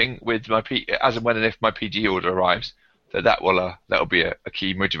hoping with my as and when and if my PG order arrives, that'll be a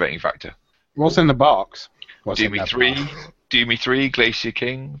key motivating factor. What's in the box? Doom 3, Glacier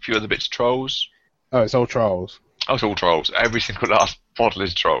King, a few other bits of trolls. Oh, it's all trolls. Oh, it's all trolls. Every single last bottle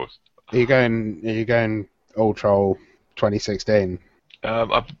is trolls. Are you going all troll 2016?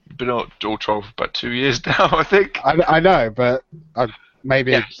 I've been all troll for about 2 years now, I think. I know, but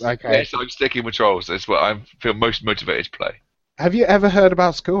maybe Yes. okay. Yes, I'm sticking with trolls. That's what I feel most motivated to play. Have you ever heard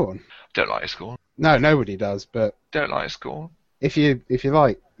about Scorn? Don't like Scorn. No, nobody does. But Don't like Scorn. if you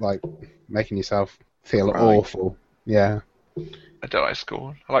like making yourself feel Right. awful, yeah. I don't like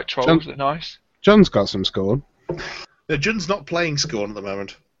Scorn. I like trolls. They're nice. John's got some Scorn. No, Jun's not playing Scorn at the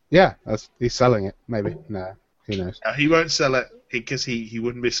moment. Yeah, he's selling it. Maybe. No, who knows? He won't sell it because he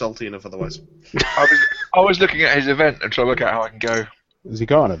wouldn't be salty enough otherwise. I was looking at his event and trying to work out how I can go. Has he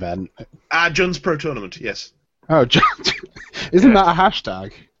got an event? Jun's Pro Tournament, yes. Oh, John. Isn't that a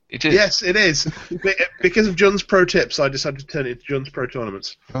hashtag? It is. Yes, it is. Because of Jun's Pro Tips, I decided to turn it into Jun's Pro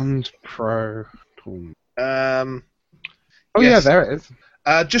Tournaments. John's Pro. Oh Yes. yeah, there it is.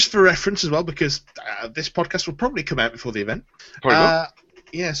 Just for reference as well, because this podcast will probably come out before the event. Probably will.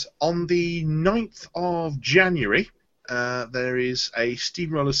 Yes, on the 9th of January, there is a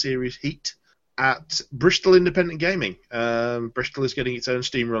Steamroller Series heat at Bristol Independent Gaming. Bristol is getting its own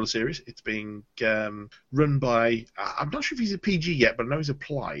Steamroller Series. It's being run by, I'm not sure if he's a PG yet, but I know he's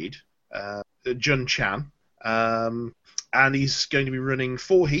applied, Jun Chan. And he's going to be running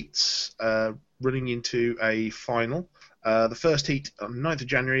 4 heats, running into a final. The first heat on 9th of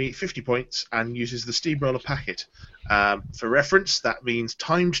January, 50 points, and uses the Steamroller packet. For reference, that means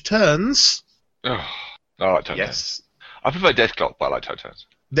timed turns. Oh, I like Toe Yes. I prefer Death Clock, but I like Toe Turns.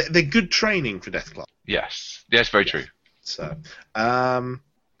 They're good training for Deathclaw. Yes. Yes, very true. So,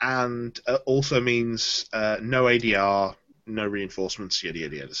 and also means no ADR, no reinforcements, yada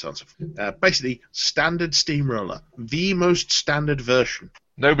yada yada, so on and so forth. Basically, standard Steamroller, the most standard version.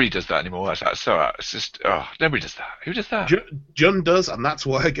 Nobody does that anymore. It's just nobody does that. Who does that? Jun does, and that's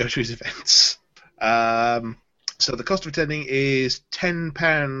why I go to his events. So the cost of attending is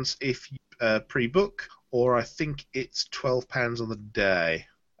 £10 if you pre-book, or I think it's £12 on the day.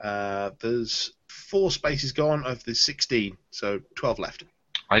 There's 4 spaces gone of the 16, so 12 left.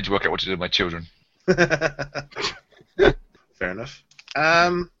 I need to work out what to do with my children. Fair enough.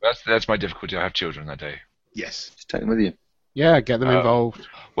 That's my difficulty. I have children that day. Yes. Just take them with you. Yeah, get them involved.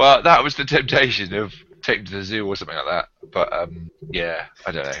 Well, that was the temptation of taking them to the zoo or something like that. But yeah,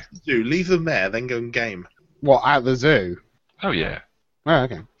 I don't know. Do leave them there, then go and game. What, at the zoo? Oh yeah. Oh,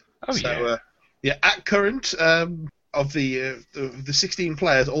 okay. Oh So, at current, of the 16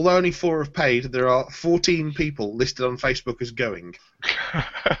 players, although only 4 have paid, there are 14 people listed on Facebook as going,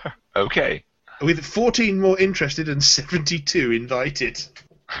 yeah. Okay. with 14 more interested and 72 invited.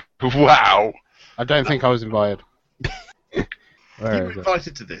 Wow. I don't think I was invited. You Where were is it?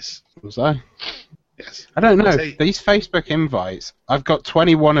 invited to this. Was I? Yes. I don't know. Say- These Facebook invites, I've got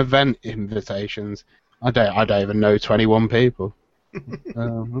 21 event invitations. I don't even know 21 people.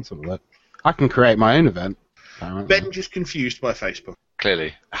 Let's have a look. I can create my own event. apparently. Ben just confused by Facebook.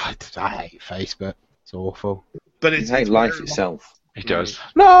 Clearly. I hate Facebook. It's awful. But You it's hate it's life very- itself. He does.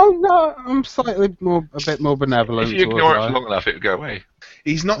 No, I'm slightly more, a bit more benevolent. If you ignore it towards for long enough, it'll go away.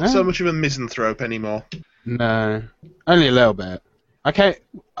 He's not Yeah. so much of a misanthrope anymore. No, only a little bit.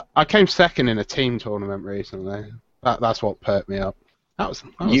 I came second in a team tournament recently. That's what perked me up. That was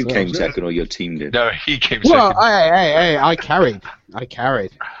You it. came second, or your team did. No, he came Well, second. hey, I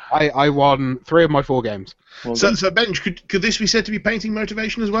carried. I won 3 of my 4 games. Well, So Benj, could this be said to be painting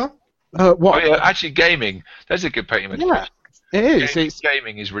motivation as well? Oh What? yeah, actually gaming. That's a good painting motivation. Yeah, it is. Gaming, It's.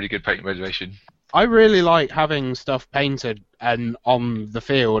 gaming is really good painting motivation. I really like having stuff painted and on the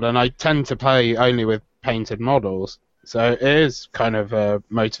field, and I tend to play only with painted models. So it is kind of a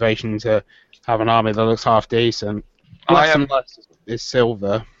motivation to have an army that looks half decent. Less and less is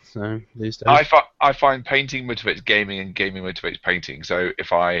silver. So these days. I find painting motivates gaming and gaming motivates painting. So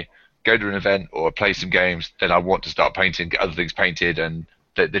if I go to an event or play some games, then I want to start painting, get other things painted, and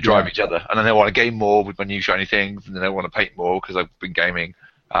they drive each other. And then I want to game more with my new shiny things, and then I want to paint more because I've been gaming.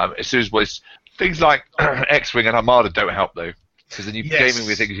 As soon as things like X-Wing and Armada don't help though, because then you're Yes. gaming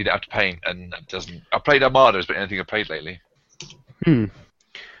with things you don't have to paint, and that doesn't. I played Armadas, but anything I've played lately.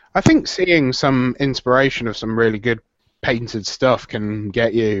 I think seeing some inspiration of some really good painted stuff can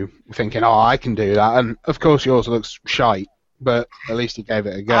get you thinking, oh, I can do that. And of course yours looks shite, but at least you gave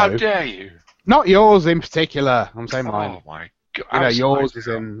it a go. How dare you? Not yours in particular. I'm saying mine. Oh my god! You know, yours Absolutely. is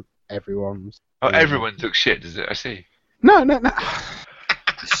in everyone's. Oh, everyone looks shit, does it? I see. No.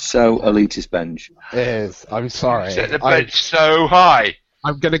 So elitist bench. It is. I'm sorry. Set the bench so high.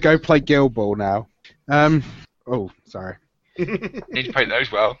 I'm going to go play Guild Ball now. Oh, sorry. You need to paint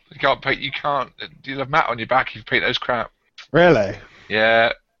those well. You can't paint. You can't. You'll have mat on your back if you paint those crap. Really?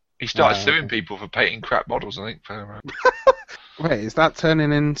 Yeah. He started Oh, suing okay. people for painting crap models, I think. Wait, is that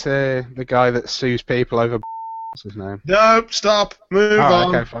turning into the guy that sues people over what's his name? No, stop. Move Oh,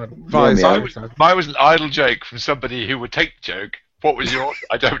 on. okay, fine. Fine, Sorry, yeah. sorry. Mine was an idle joke from somebody who would take the joke. What was yours?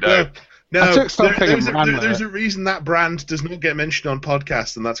 I don't know. No, I took something there's, and ran with there's it. a reason that brand does not get mentioned on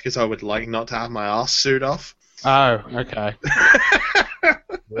podcasts, and that's because I would like not to have my arse sued off. Oh, okay.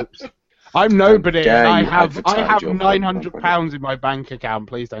 Whoops. I'm nobody, dare and I you have advertise your £900 in my bank account.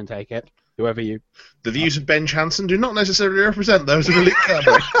 Please don't take it, whoever you. The views of Ben Hansen do not necessarily represent those of Elite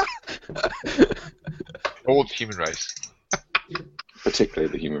Cowboy. All the human race.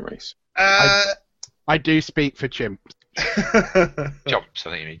 Particularly the human race. I do speak for chimps. Chumps, I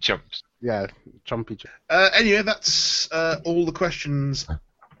think you mean chumps. Yeah, chompy chimp. Anyway, that's all the questions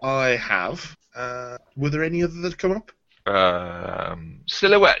I have. Were there any other that come up?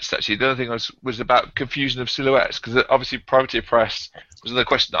 Silhouettes, actually. The other thing was about confusion of silhouettes, because obviously Privateer Press was another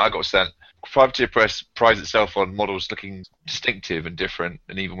question that I got sent. Privateer Press prides itself on models looking distinctive and different,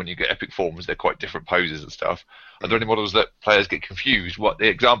 and even when you get epic forms, they're quite different poses and stuff. Are there any models that players get confused? What the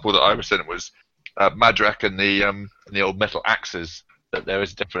example that I was sent was Madrak and the old metal axes. That there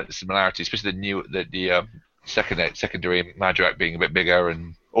is a definite similarity, especially the secondary Madrak being a bit bigger,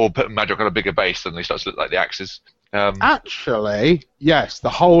 or putting Madrak on a bigger base, suddenly starts to look like the axes. Actually, yes, the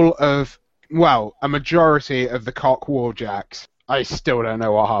whole of, well, a majority of the cock warjacks, I still don't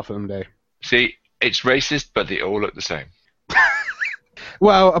know what half of them do. See, it's racist, but they all look the same.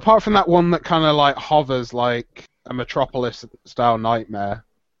 Well, apart from that one that kind of like hovers like a Metropolis-style nightmare,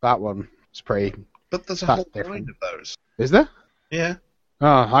 that one is pretty. But there's a That's whole different. line of those. Is there? Yeah. Oh,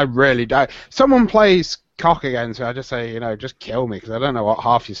 I really don't. Someone plays cock against me, I just say, just kill me, because I don't know what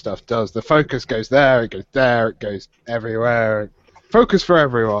half your stuff does. The focus goes there, it goes everywhere. Focus for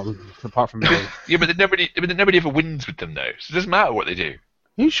everyone, apart from me. Yeah, but nobody ever wins with them though, so it doesn't matter what they do.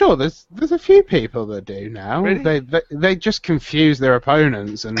 Are you sure? There's a few people that do now. Really? They just confuse their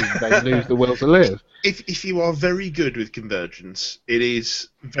opponents and they lose the will to live. If you are very good with convergence, it is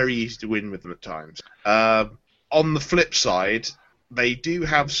very easy to win with them at times. On the flip side, they do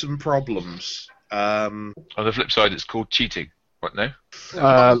have some problems. On the flip side, it's called cheating. What, no?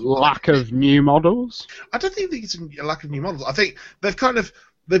 Lack of new models. I don't think it's a lack of new models. I think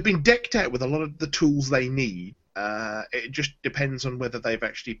they've been decked out with a lot of the tools they need. It just depends on whether they've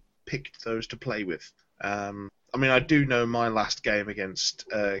actually picked those to play with. I mean, I do know my last game against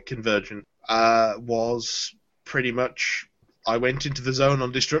Convergent was pretty much I went into the zone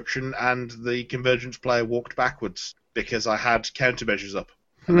on destruction and the Convergence player walked backwards because I had countermeasures up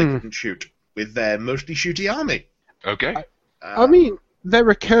and they couldn't shoot with their mostly shooty army. Okay. I mean, their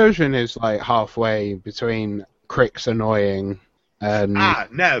recursion is like halfway between Crick's annoying and...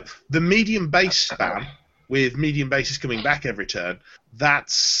 No. The medium base spam, with medium bases coming back every turn,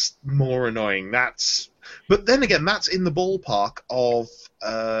 that's more annoying. But then again, that's in the ballpark of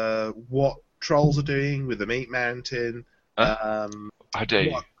what Trolls are doing with the Meat Mountain. I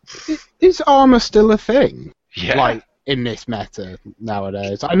do. Is armor still a thing? Yeah. Like, in this meta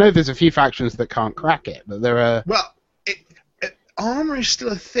nowadays? I know there's a few factions that can't crack it, but there are... Well, armor is still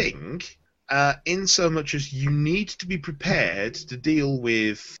a thing, in so much as you need to be prepared to deal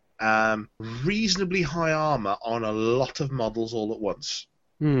with reasonably high armor on a lot of models all at once.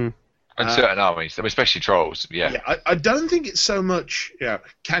 And certain armies, especially Trolls, yeah. I don't think it's so much,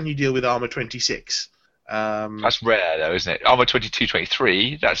 can you deal with armor 26? That's rare, though, isn't it? Armor 22,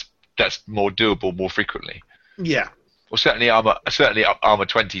 23, that's more doable more frequently. Yeah. Well, certainly armor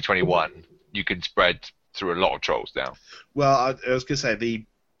 20, 21, you can spread through a lot of Trolls down. Well, I was going to say, the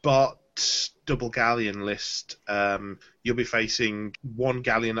bot double galleon list, you'll be facing one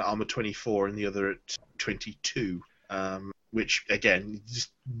galleon at armor 24 and the other at 22, which, again,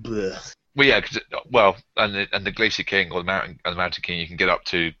 just bleh. Well, yeah, and the Glacier King or the Mountain King, you can get up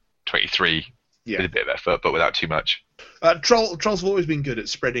to 23 with a bit of effort, but without too much. Trolls have always been good at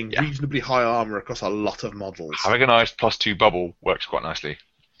spreading reasonably high armor across a lot of models. Having a nice +2 bubble works quite nicely.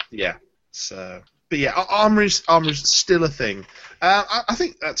 Yeah. So, but yeah, armor is still a thing. I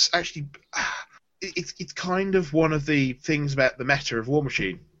think that's actually it's kind of one of the things about the meta of War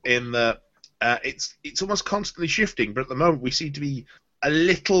Machine in that it's almost constantly shifting, but at the moment we seem to be a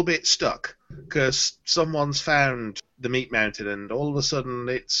little bit stuck because someone's found the Meat Mountain and all of a sudden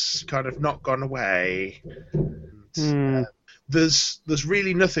it's kind of not gone away. There's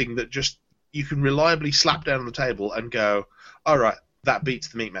really nothing that just you can reliably slap down on the table and go, all right, that beats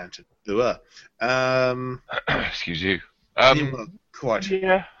the Meat Mountain. Excuse you. Quite.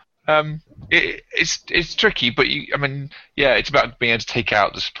 Yeah. It's tricky, but it's about being able to take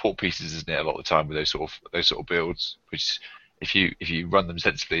out the support pieces, isn't it? A lot of the time with those sort of builds, which if you run them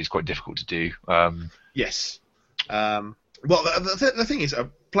sensibly, is quite difficult to do. Yes. Well, the thing is,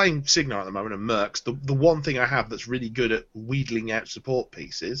 playing Signar at the moment and Mercs, the one thing I have that's really good at wheedling out support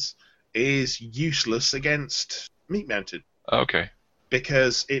pieces is useless against Meat Mounted. Okay.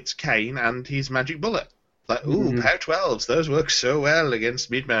 Because it's Kane and his Magic Bullet. Like, Power 12s, those work so well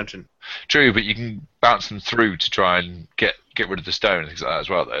against Meat Mountain. True, but you can bounce them through to try and get rid of the stone and things like that as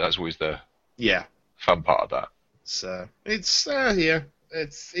well, though. That's always the fun part of that. So, it's an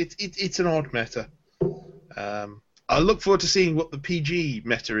odd meta. I look forward to seeing what the PG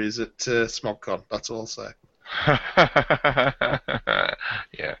meta is at SmogCon, that's all I'll say.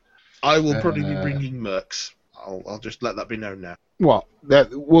 Yeah. I will probably be bringing Mercs. I'll just let that be known now. What?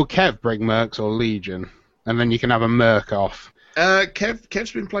 Will Kev bring Mercs or Legion? And then you can have a Merc off.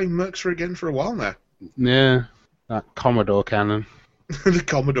 Kev's been playing Mercs for a while now. Yeah, that Commodore cannon. The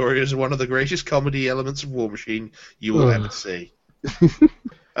Commodore is one of the greatest comedy elements of War Machine you will ever see.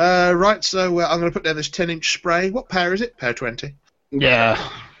 Right, so I'm going to put down this 10-inch spray. What power is it? Power 20. Yeah.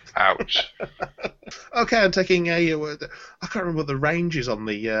 Ouch. Okay, I'm taking I can't remember what the range is on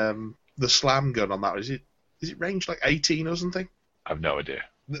the slam gun on that. Is it range like 18 or something? I've no idea.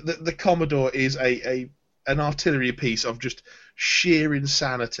 The Commodore is an artillery piece of just sheer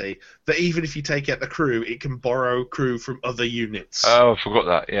insanity that even if you take out the crew, it can borrow crew from other units. Oh, I forgot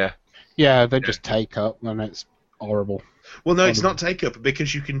that, yeah. Yeah, they just take up and it's horrible. Well, no, it's not take up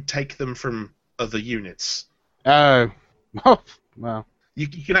because you can take them from other units. Oh. Well. You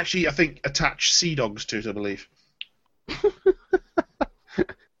can actually, I think, attach Sea Dogs to it, I believe.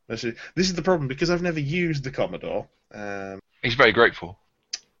 This is the problem, because I've never used the Commodore. He's very grateful.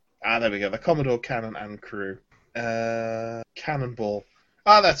 There we go. The Commodore cannon and crew. Cannonball.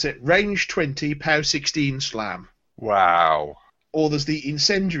 That's it. Range 20, power 16 slam. Wow. Or there's the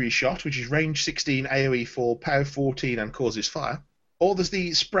incendiary shot, which is range 16, AoE 4, power 14, and causes fire. Or there's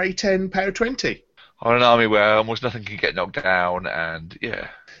the spray 10, power 20. On an army where almost nothing can get knocked down, and yeah.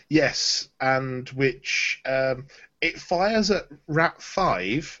 Yes, and which it fires at Rat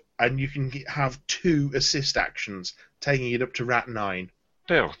 5, and you can have 2 assist actions, taking it up to Rat 9.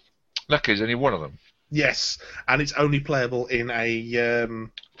 Still, lucky there's only one of them. Yes, and it's only playable in a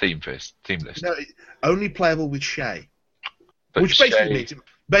theme list. no, only playable with Shay, But which basically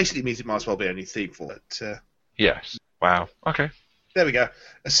means it might as well be only theme for it. Yes. Wow. Okay. There we go.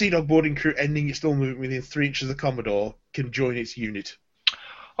 A Sea Dog boarding crew ending its normal movement within 3 inches of the Commodore can join its unit.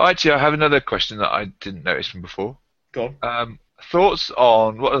 Oh, actually, I have another question that I didn't notice from before. Go on. Thoughts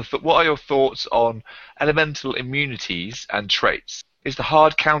on what are your thoughts on elemental immunities and traits? Is the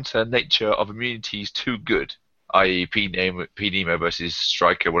hard counter nature of immunities too good, i.e., P. Nemo versus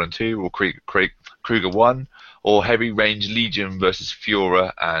Striker 1 and 2, or Kruger 1, or Heavy Range Legion versus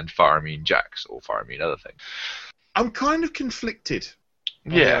Fiora and Fire Immune Jax, or Fire Immune other thing? I'm kind of conflicted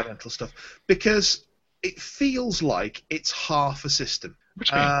on the Yeah. elemental stuff because it feels like it's half a system. What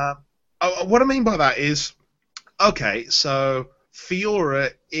do you mean? What I mean by that is, okay, so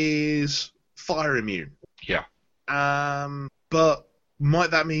Fiora is fire immune. Yeah. But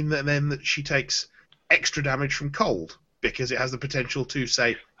might that mean that she takes extra damage from cold because it has the potential to,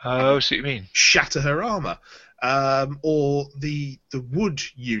 say, Oh, see what you mean. shatter her armor, or the wood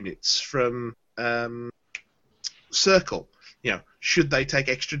units from Circle? Should they take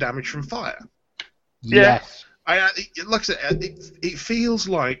extra damage from fire? Yes. Like I said, it feels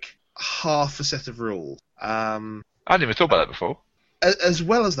like half a set of rules. I hadn't even thought about that before. As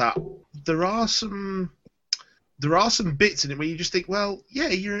well as that, there are some bits in it where you just think, well, yeah,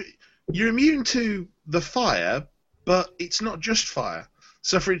 you're immune to the fire, but it's not just fire.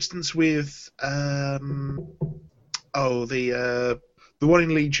 So, for instance, with the one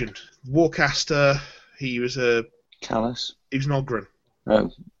in Legion, Warcaster, he was Callus. Ogren.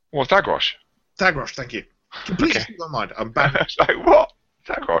 Oh, Well, Thagrosh. Thagrosh, thank you. Completely Okay. slipped my mind. I'm bad. It's like, what?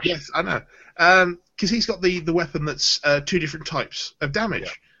 Thagrosh? Yes, I know. Because he's got the weapon that's 2 different types of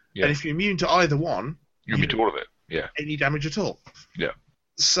damage. Yeah. And if you're immune to either one, You're immune to all of it. Yeah. any damage at all. Yeah.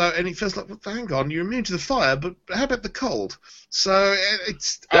 So, and it feels like, well, hang on, you're immune to the fire, but how about the cold? So,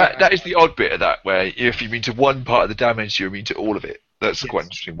 it's... That is the odd bit of that, where if you're immune to one part of the damage, you're immune to all of it. That's Yes. quite an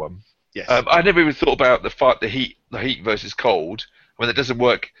interesting one. Yes. I never even thought about the heat versus cold. I mean, that doesn't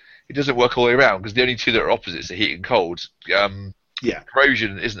work. It doesn't work all the way around because the only two that are opposites are heat and cold. Yeah.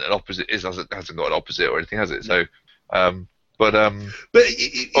 Corrosion isn't an opposite. Hasn't got an opposite or anything, has it? So, but But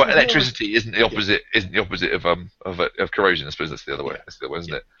electricity isn't the opposite. Isn't the opposite of corrosion? I suppose that's the other way. That's the other way,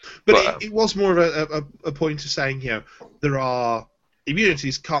 isn't it? But it was more of a point of saying, there are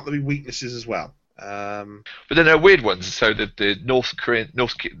immunities, can't there be weaknesses as well? But then there are weird ones. So the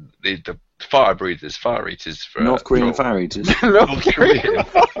the fire breathers, fire eaters for North Korean for- fire eaters. North Korean.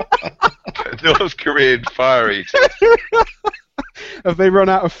 North Korean fire eaters. Have they run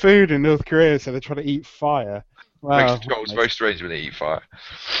out of food in North Korea, so they're trying to eat fire? Wow. It's very strange when they eat fire.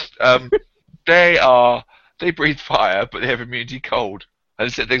 They breathe fire, but they have immunity to cold. And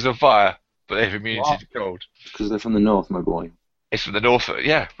they set things on fire, but they have immunity Wow. to cold. Because they're from the north, my boy. It's from the north.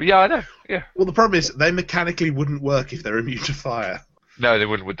 Yeah, I know. Yeah. Well, the problem is they mechanically wouldn't work if they're immune to fire. No, they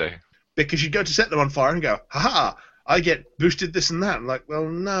wouldn't, would they? Because you'd go to set them on fire and go, haha, I get boosted this and that. I'm like, well,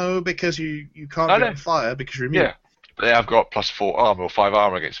 no, because you can't I get know. on fire because you're immune. Yeah. But they have got +4 armor or 5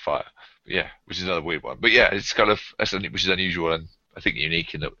 armor against fire. Yeah, which is another weird one. But yeah, it's kind of which is unusual and I think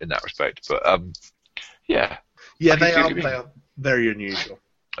unique in that respect. But yeah. Yeah, I can they see what you mean. are very unusual.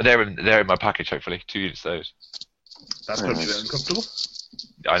 They're in my package, hopefully. 2 units of those. That's Very going to be nice. very uncomfortable.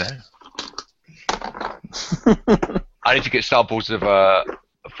 I know. I need to get samples of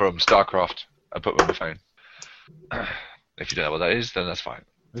from StarCraft and put them on my phone. If you don't know what that is, then that's fine.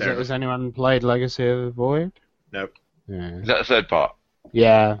 Has anyone played Legacy of the Void? Nope. Yeah. Is that the third part?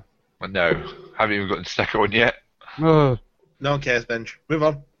 Yeah. Well, no, haven't even gotten the second one yet. Oh, No one cares, Benj. Move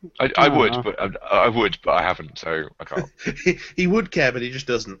on. I would, Oh. but I haven't, so I can't. He would care, but he just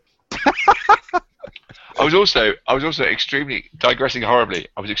doesn't. I was also extremely digressing horribly.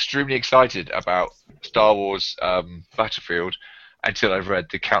 I was extremely excited about Star Wars Battlefield until I've read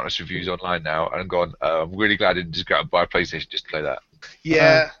the countless reviews online now, and I'm gone. I'm really glad I didn't just go out and buy a PlayStation just to play that.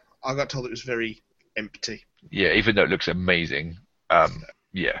 Yeah, I got told it was very empty. Yeah, even though it looks amazing.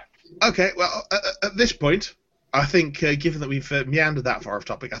 Yeah. Okay, well, at this point, I think, given that we've meandered that far off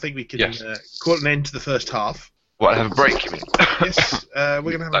topic, I think we can Yes. call it an end to the first half. Well, have a break, you mean? Yes, we're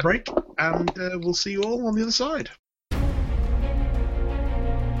going to have a break, and we'll see you all on the other side.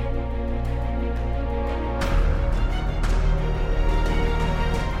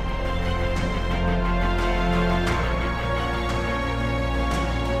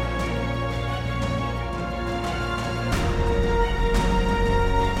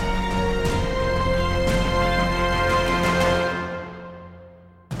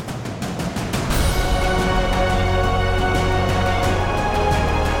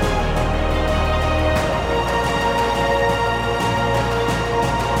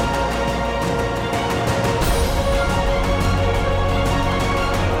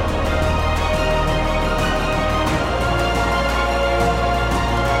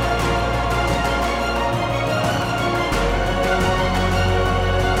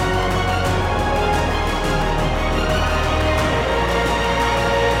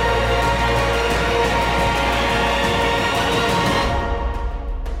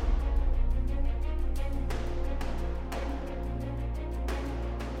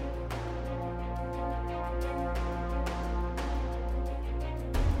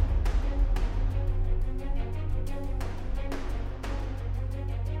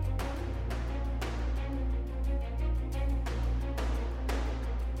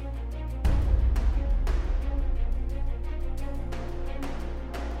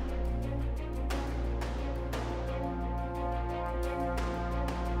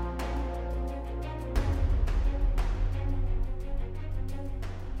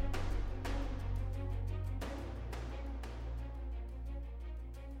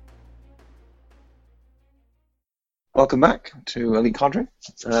 Welcome back to Elite Cadre.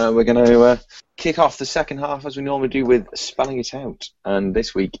 We're going to kick off the second half as we normally do with spelling it out, and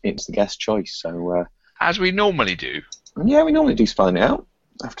this week it's the guest choice. So, As we normally do. yeah, we normally do spelling it out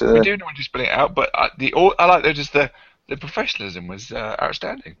after. We do normally do spelling it out, but I like that. Just the professionalism was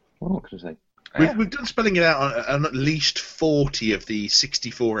outstanding. What can I say? We've done spelling it out on at least 40 of the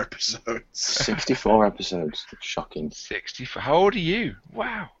 64 episodes. 64 episodes. Shocking. 64. How old are you?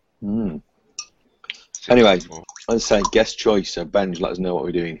 Wow. Anyway, 64. let's say guest choice. So, Benj, let us know what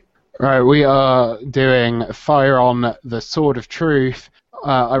we're doing. Right, we are doing Fire on the Sword of Truth.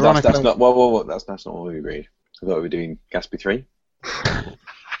 Ironically, That's not. Whoa. That's not what we agreed. I thought we were doing Gatsby 3.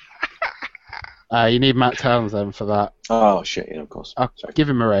 you need Matt Townsend for that. Oh shit! Yeah, of course. I'll Sorry. give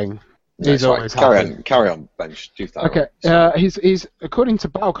him a ring. No, He's sorry. always happy. Carry on, Benj. Do that. Okay, Sorry. he's according to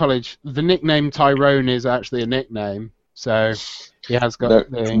Battle College, the nickname Tyrone is actually a nickname, so he has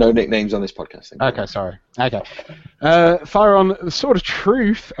got no nicknames on this podcast. Thank you. Okay, sorry. Okay, Fire on the Sword of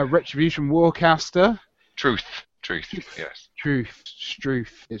Truth, a Retribution Warcaster. Truth. Yes. Truth.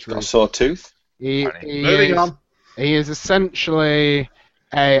 It's Got a really. sawtooth. Moving on. He is essentially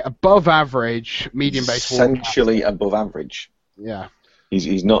a above average medium base warcaster. Essentially above average. Yeah.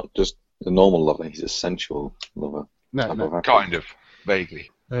 He's not just a normal lover. He's a sensual lover. No. Above average. Kind of. Vaguely.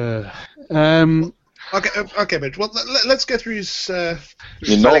 Okay, Mitch. Well, let's go through his. Your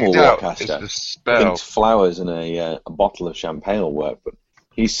Spelling normal it out warcaster. is the I spell. think flowers and a bottle of champagne will work, but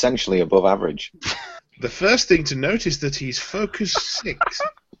he's essentially above average. The first thing to note is that he's Focus 6.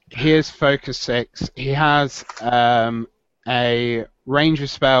 He is Focus 6. He has a range of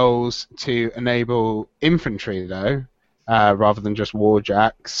spells to enable infantry, though, rather than just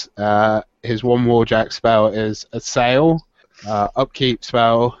warjacks. His one warjack spell is Assail, upkeep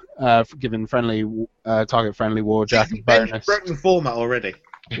spell, giving target friendly warjack a Ben's bonus. broken the format already.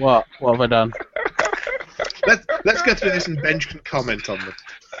 What have I done? Let's go through this and Benj can comment on them.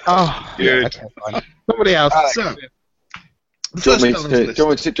 Oh, Good. Okay, fine. Somebody else. So, the Do you first want spell me on to, his do you list.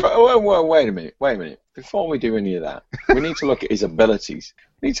 want me to, oh, wait a minute. Before we do any of that, we need to look at his abilities.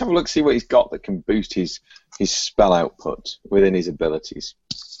 We need to have a look, see what he's got that can boost his spell output within his abilities.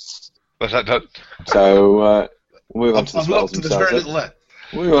 What's that done? So, we'll move on to the I've spells looked and there's very themselves. little there.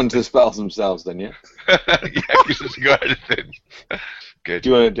 We'll move on to the spells themselves then, yeah? Yeah, because it's got anything. Good. Do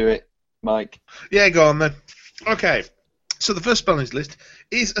you want to do it, Mike? Yeah, go on then. Okay. So the first spell on his list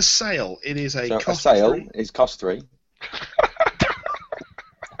is Assail. It is a So, cost Assail 3. is cost 3.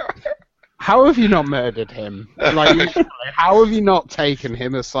 How have you not murdered him? Like, literally, how have you not taken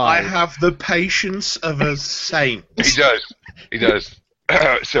him I aside? have the patience of a saint. He does.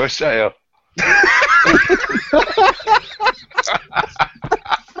 So Assail.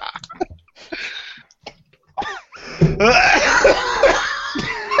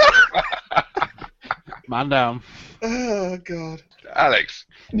 Man down. Oh God. Alex,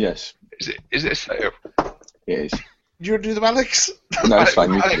 Yes, is it Assail? it is. Do you want to do them, Alex? No, it's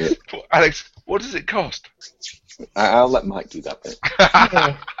fine. You can do it. Alex, what does it cost? I'll let Mike do that bit.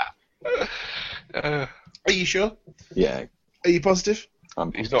 Are you sure? Yeah, Are you positive?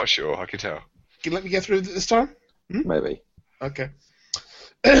 He's not sure, I can tell. Can you let me get through it this time? maybe. Okay.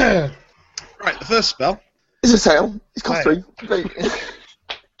 Right, the first spell. It's Assail. It's cost Right. 3.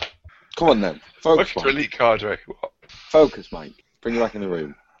 Come on then. Focus, Welcome to Mike. Elite Cadre. What? Focus, Mike. Bring you back in the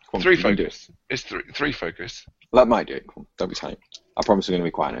room. Come on, Three you can do it. focus. It's three focus. Let Mike do it. Come on, don't be tight. I promise we're going to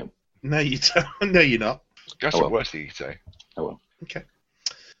be quiet now. No, you don't. No, you're not. That's Oh, the well. worst thing you say. I will. Okay.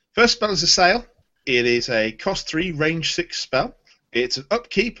 First spell is Assail. It is a cost 3, range 6 spell. It's an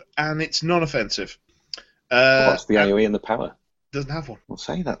upkeep and it's non-offensive. What's the AoE and the power? Doesn't have one. We'll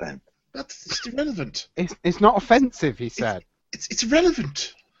say that then. That's irrelevant. It's not offensive, he said. It's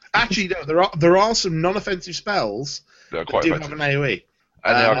irrelevant. Actually, no. There are some non-offensive spells They're that quite do offensive. have an AoE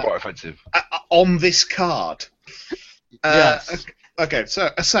And they are quite offensive. on this card. Yes. Okay, so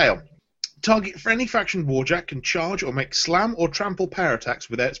Assail. Target friendly faction warjack can charge or make slam or trample power attacks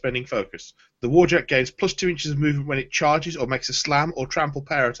without spending focus. The warjack gains +2 inches of movement when it charges or makes a slam or trample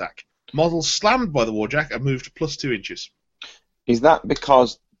power attack. Models slammed by the warjack are moved +2 inches. Is that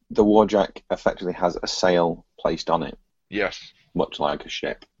because the Warjack effectively has a sail placed on it, Yes. much like a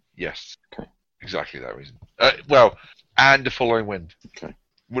ship? Yes. Okay. Exactly that reason. Well, and the following wind. Okay.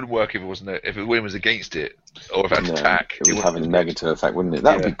 Wouldn't work if it wasn't if the wind was against it, or if it had to No, attack. it would wouldn't have a work. negative effect, wouldn't it?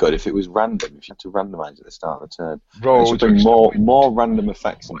 That would Yeah. be good if it was random. If you had to randomise at the start of the turn, it Roll should to bring extend wind. more random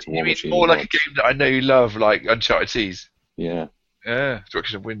effects into You War mean Machine. more like a Lords. game that I know you love, like Uncharted Seas? Yeah. Yeah,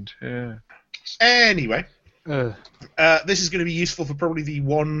 Direction of Wind. Yeah. Anyway, Ugh. this is going to be useful for probably the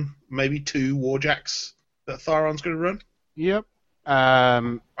 1, maybe 2 warjacks that Tharon's going to run. Yep.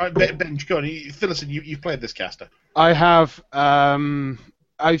 All right, Ben, go on. Phyllis, you've played this caster. I have.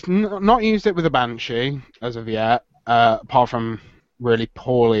 I've not used it with a Banshee as of yet, apart from really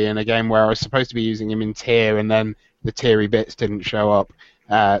poorly in a game where I was supposed to be using him in tier, and then the tiery bits didn't show up,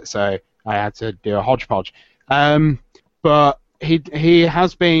 so I had to do a hodgepodge. But he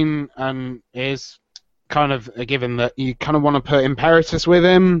has been and is kind of a given that you kind of want to put Imperatus with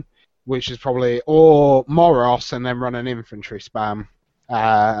him, which is probably, or Moros, and then run an infantry spam,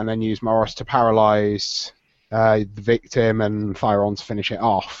 and then use Moros to paralyze the victim and fire on to finish it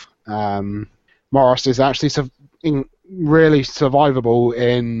off. Moros is actually really survivable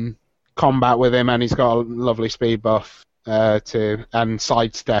in combat with him, and he's got a lovely speed buff and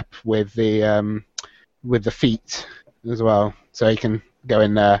sidestep with the feet as well, so he can go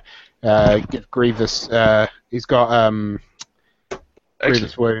in there. Give Grievous. He's got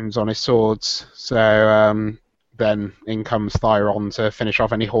Grievous wounds on his swords, so then in comes Thyron to finish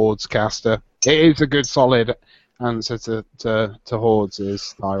off any Hordes caster. It is a good solid answer to Hordes,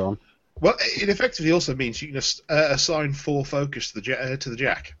 is Thyron. Well, it effectively also means you can assign 4 focus to the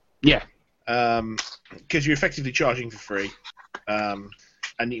Jack. Yeah. Because you're effectively charging for free, and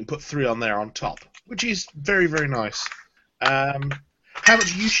you can put 3 on there on top, which is very, very nice. How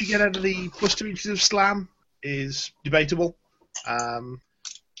much use you get out of the +2 inches of slam is debatable.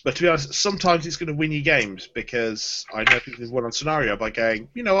 But to be honest, sometimes it's going to win you games, because I know people who've won on scenario by going,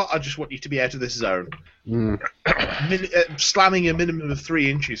 you know what, I just want you to be out of this zone. Slamming a minimum of 3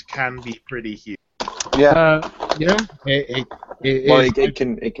 inches can be pretty huge. Yeah. Yeah. It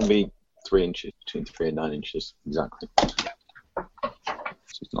can be 3 inches, between 3 and 9 inches, exactly. So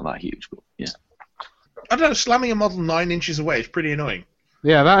it's not that huge, but yeah. I don't know, slamming a model 9 inches away is pretty annoying.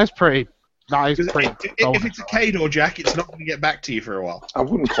 Yeah, that is pretty. If it's a Khador Jack, it's not going to get back to you for a while. I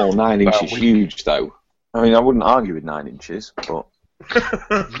wouldn't call 9 inches huge, though. I mean, I wouldn't argue with 9 inches, but...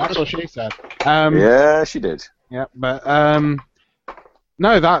 That's what she said. Yeah, she did. Yeah, but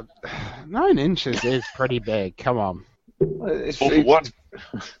no, that 9 inches is pretty big. Come on. It's All for one.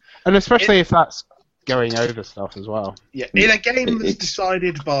 And especially if that's going over stuff as well. Yeah, in a game that's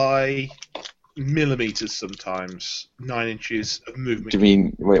decided by millimeters sometimes, 9 inches of movement. Do you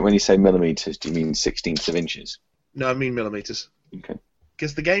mean, when you say millimeters, do you mean 16ths of inches? No, I mean millimeters. Okay.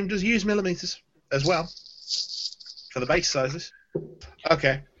 Because the game does use millimeters as well for the base sizes.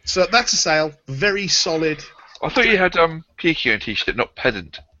 Okay, so that's a sale. Very solid. I thought you had PQ and T-shirt, not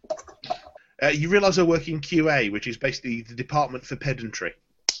pedant. You realise I work in QA, which is basically the department for pedantry.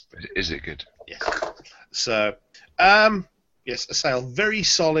 Is it good? Yes. So, yes, a sale. Very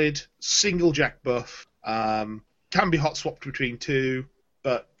solid, single Jack buff. Can be hot swapped between 2,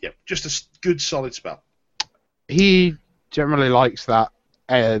 but yeah, just a good solid spell. He generally likes that,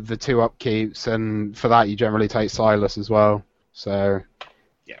 the 2 upkeeps, and for that you generally take Silas as well. So,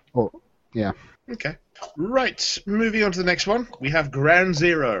 yeah. Yeah. Okay. Right, moving on to the next one. We have Ground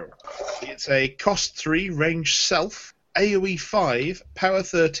Zero. It's a cost 3, range self, AoE 5, power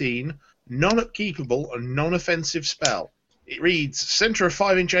 13, non-upkeepable and non-offensive spell. It reads, center a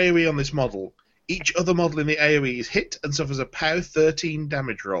 5-inch AoE on this model. Each other model in the AoE is hit and suffers a power 13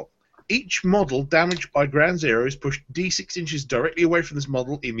 damage roll. Each model damaged by Ground Zero is pushed d6 inches directly away from this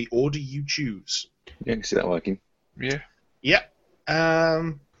model in the order you choose. Yeah, I can see that working. Yeah. Yep.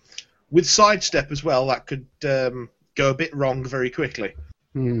 With sidestep as well, that could go a bit wrong very quickly.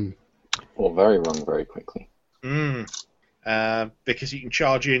 Or very wrong very quickly. Because you can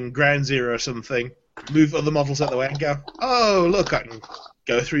charge in Ground Zero or something, move other models out of the way and go, oh, look, I can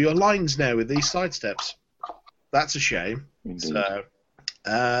go through your lines now with these sidesteps. That's a shame. Indeed. So,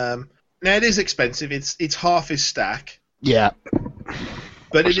 now it is expensive. It's half his stack. Yeah.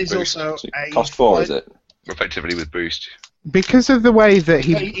 But What's it is the boost? also a... Cost 4, is it? Effectively with boost. Because of the way that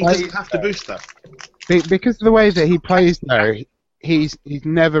He doesn't have to boost that. because of the way that he plays, though, he's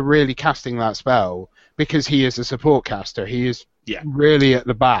never really casting that spell because he is a support caster. He is really at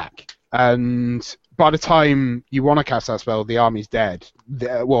the back, and by the time you want to cast that spell, the army's dead.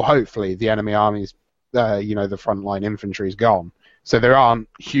 Well, hopefully the enemy army's, the frontline infantry's gone, so there aren't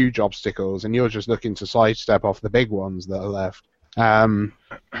huge obstacles, and you're just looking to sidestep off the big ones that are left.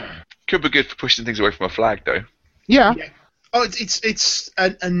 Could be good for pushing things away from a flag, though. Yeah. Oh, it's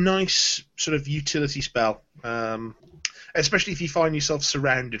a nice sort of utility spell, especially if you find yourself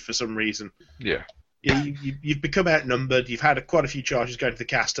surrounded for some reason. Yeah. You've become outnumbered. You've had quite a few charges going to the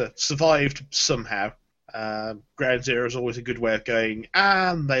caster, survived somehow. Ground Zero is always a good way of going,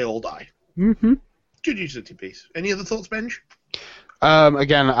 and they all die. Mm-hmm. Good utility piece. Any other thoughts, Benj?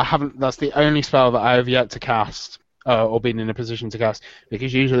 Again, I haven't. That's the only spell that I have yet to cast. Or been in a position to cast,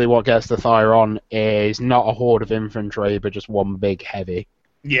 because usually what gets the Thyron is not a horde of infantry, but just one big heavy.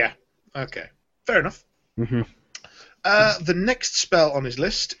 Yeah. Okay. Fair enough. Mm-hmm. The next spell on his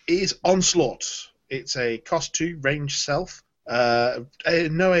list is Onslaught. It's a cost 2 range self. No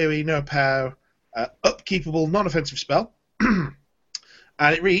AoE, no power, upkeepable, non-offensive spell.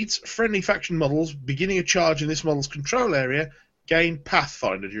 And it reads, friendly faction models beginning a charge in this model's control area gain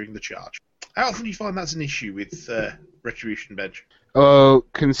Pathfinder during the charge. How often do you find that's an issue with Retribution, Benj? Oh,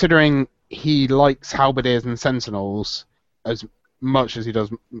 considering he likes halberdiers and sentinels as much as he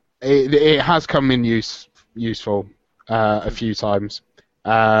does, it has come in useful a few times,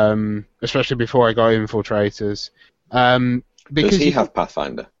 especially before I got infiltrators. Because Does he have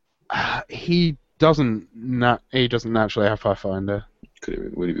Pathfinder? He doesn't. He doesn't naturally have Pathfinder.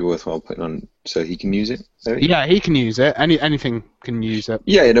 Would it be worthwhile putting on so he can use it? Maybe? Yeah, he can use it. Anything can use it.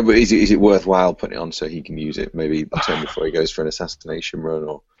 Yeah, no, but is it worthwhile putting it on so he can use it? Maybe the turn before he goes for an assassination run,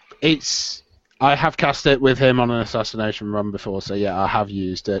 or I have cast it with him on an assassination run before, so yeah, I have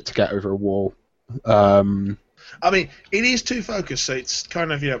used it to get over a wall. I mean, it is 2 focus, so it's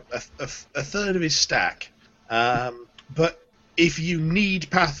kind of a third of his stack. But if you need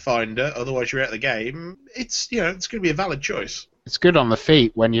Pathfinder, otherwise you're out of the game, it's going to be a valid choice. It's good on the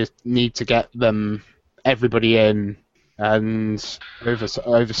feet when you need to get everybody in, and over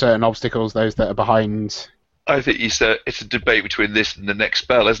certain obstacles, those that are behind. I think it's a debate between this and the next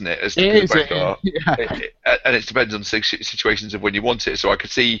spell, isn't it? And it depends on situations of when you want it. So I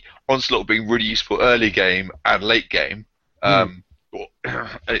could see Onslaught being really useful early game and late game.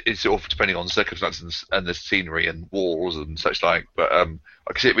 It's sort of depending on circumstances and the scenery and walls and such like. But I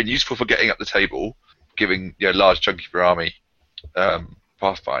could see it being useful for getting up the table, giving large chunky of your army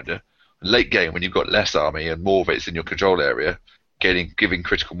Pathfinder. Late game, when you've got less army and more of it's in your control area, giving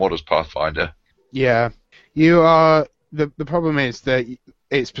critical models Pathfinder. Yeah, you are. The problem is that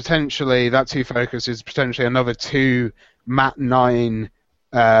it's potentially that 2 focus is potentially another 2 Mat 9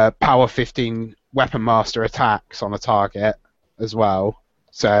 Power 15 Weapon Master attacks on a target as well.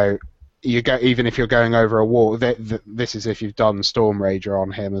 So even if you're going over a wall, this is if you've done Storm Rager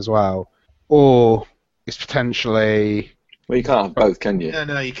on him as well, or it's potentially. Well, you can't have both, can you?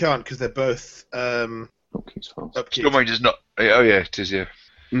 No, you can't because they're both upkeep. Storm Ranger's not. Oh yeah, it is. Yeah.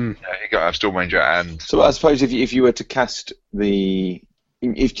 Mm. Yeah, you got to have Storm Ranger and. So I suppose if you were to cast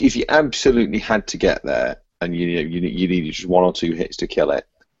if you absolutely had to get there and you needed just 1 or 2 hits to kill it,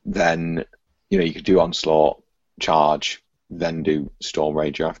 then you could do Onslaught, charge, then do Storm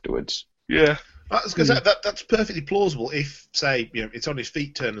Rager afterwards. Yeah. I was going to say that's perfectly plausible if, say, it's on his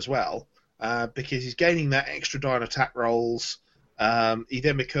feet turn as well, because he's gaining that extra die on attack rolls. He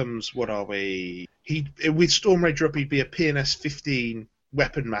then becomes, what are we? With Storm Rager up, he'd be a PNS 15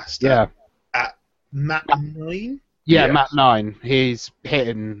 Weapon Master at Mat 9. Yeah, Mat 9. He's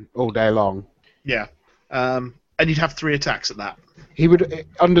hitting all day long. Yeah, and he'd have 3 attacks at that. He would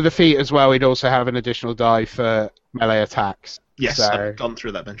under the feet as well. He'd also have an additional die for melee attacks. Yes, so... I've gone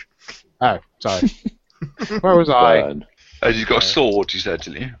through that bench. Oh, sorry. Where was I? He's got a sword, you said,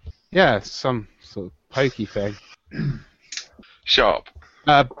 didn't you? Yeah, some sort of pokey thing. Sharp.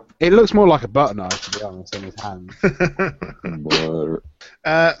 It looks more like a butter knife, to be honest, in his hand.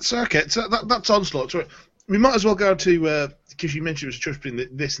 So that's Onslaught. So we might as well go to, because you mentioned it was a choice between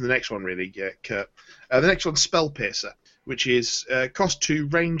this and the next one, really, Kurt. The next one's Spell Piercer, which is cost 2,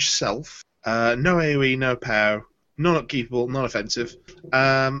 range self, no AoE, no power, non-upkeepable, non-offensive.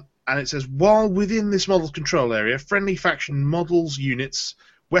 And it says, while within this model's control area, friendly faction models, units,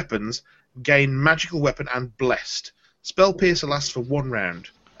 weapons gain magical weapon and blessed. Spell Piercer lasts for 1 round.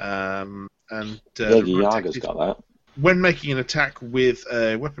 Yaga's got that. When making an attack with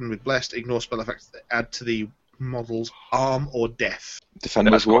a weapon with blessed, ignore spell effects that add to the model's arm or death.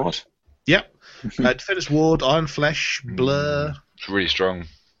 Defender's Ward. Yep. Defender's Ward, Iron Flesh, Blur. It's really strong.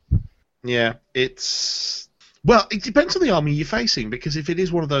 Yeah, well, it depends on the army you're facing, because if it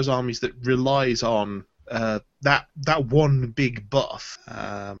is one of those armies that relies on that one big buff,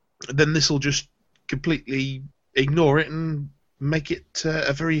 then this will just completely ignore it and make it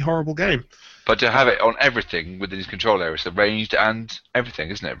a very horrible game. But to have it on everything within his control area, so ranged and everything,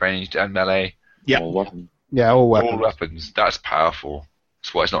 isn't it? Ranged and melee. Yeah. All weapons. Yeah, all weapons. All weapons. That's powerful.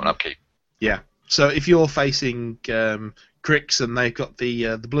 That's why it's not an upkeep. Yeah. So if you're facing Cricks and they've got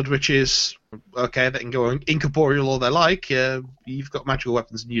the Blood Witches, okay, they can go incorporeal all they like. You've got magical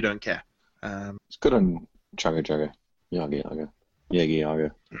weapons and you don't care. It's good on Jaga.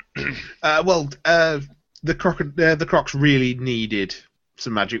 Yaga. Well, the Crocs really needed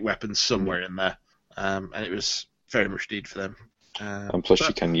some magic weapons somewhere in there, and it was very much needed for them. And plus,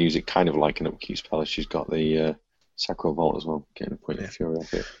 you can use it kind of like an upkeep spell. She's got the Sacral Vault as well, getting a point of fury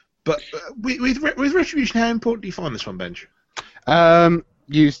off it. But with Retribution, how important do you find this one, Benj?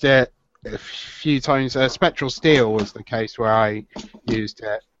 Used it a few times. Spectral Steel was the case where I used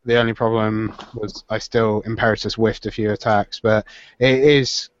it. The only problem was I still Imperatus whiffed a few attacks, but it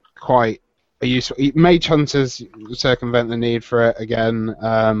is quite a useful. Mage Hunters circumvent the need for it again,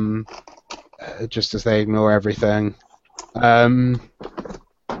 just as they ignore everything.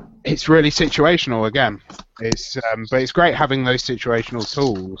 It's really situational again. But it's great having those situational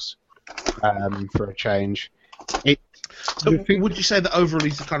tools for a change. So would you say that overall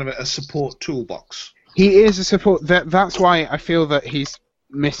he's kind of a support toolbox? He is a support. That's why I feel that he's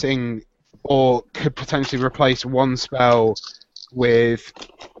missing, or could potentially replace one spell with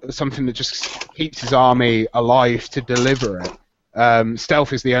something that just keeps his army alive to deliver it.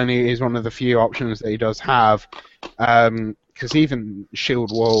 Stealth is one of the few options that he does have, because even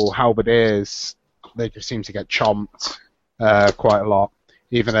Shield Wall, Halberdiers, they just seem to get chomped quite a lot,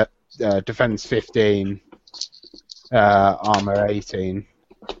 even at defense 15, armor 18.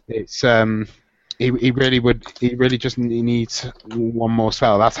 It's he really just needs one more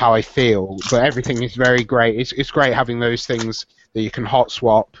spell. That's how I feel. But everything is very great. It's great having those things that you can hot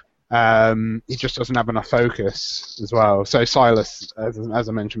swap. He just doesn't have enough focus as well. So Silas, as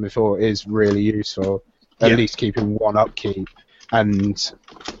I mentioned before, is really useful. At least keeping one upkeep, and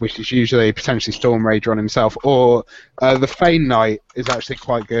which is usually potentially Storm Rager on himself, or the Fane Knight is actually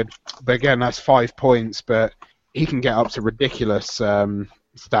quite good. But again, that's 5 points, but he can get up to ridiculous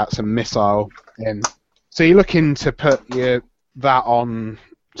stats and missile in. So you're looking to put that on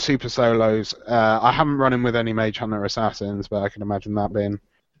super solos. I haven't run him with any Mage Hunter Assassins, but I can imagine that being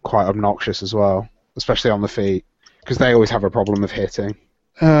quite obnoxious as well, especially on the feet, because they always have a problem of hitting.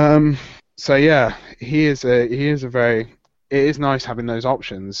 So yeah, he is a very. It is nice having those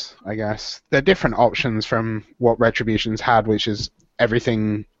options, I guess. They're different options from what Retribution's had, which is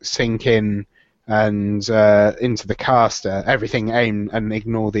everything sink in and into the caster, everything aim and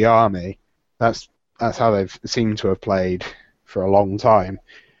ignore the army. That's how they've seemed to have played for a long time.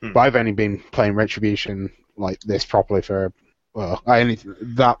 But I've only been playing Retribution like this properly for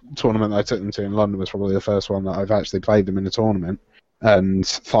that tournament that I took them to in London was probably the first one that I've actually played them in a tournament, and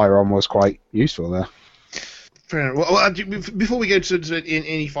Thyron was quite useful there. Fair enough. Well, before we go to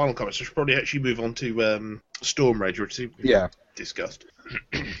any final comments, we should probably actually move on to Storm Rager, which we've discussed.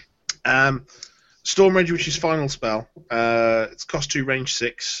 Storm Rager, which is final spell. It's cost 2, range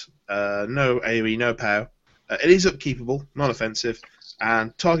 6. No AoE, no POW. It is upkeepable, non-offensive,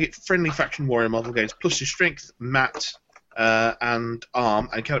 and target friendly faction warrior model gains +2 strength, mat, and arm,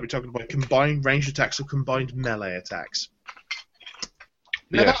 and cannot be targeted by combined ranged attacks or combined melee attacks.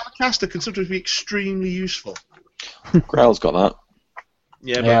 Now, that caster can sometimes be extremely useful. Growl's got that.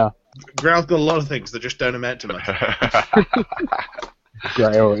 Yeah. Growl's got a lot of things that just don't amount to much.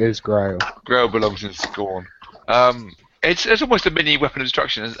 Grail is Grail. Grail belongs in Scorn. It's almost a mini weapon of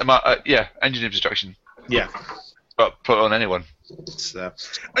destruction. Engine of destruction. Yeah. But put on anyone.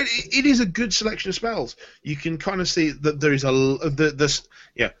 It is a good selection of spells. You can kind of see that there is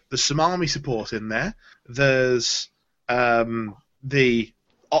there's some army support in there. There's the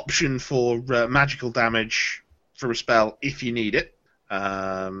option for magical damage for a spell if you need it.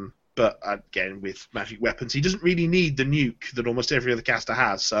 But again, with magic weapons, he doesn't really need the nuke that almost every other caster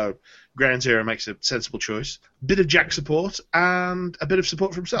has. So Ground Zero makes a sensible choice. Bit of Jack support and a bit of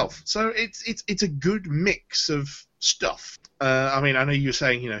support for himself. So it's a good mix of stuff. I mean, I know you were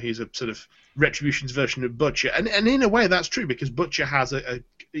saying he's a sort of Retribution's version of Butcher, and in a way that's true because Butcher has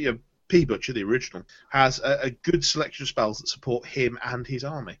P Butcher, the original, has a good selection of spells that support him and his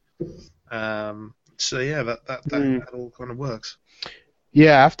army. So yeah, that all kind of works.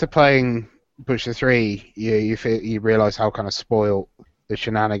 Yeah, after playing Butcher 3, you realise how kind of spoiled the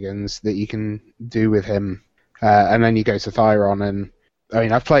shenanigans that you can do with him, and then you go to Thyron, and I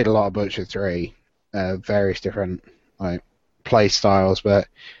mean I've played a lot of Butcher 3, various different play styles, but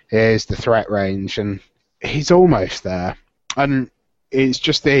here's the threat range, and he's almost there, and it's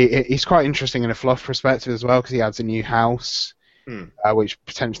just he's quite interesting in a fluff perspective as well because he adds a new house, which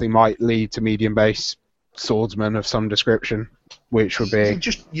potentially might lead to medium base swordsman of some description, which would be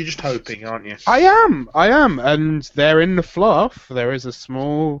you're just hoping, aren't you? I am, and they're in the fluff. There is a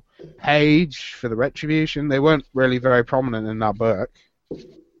small page for the Retribution. They weren't really very prominent in that book.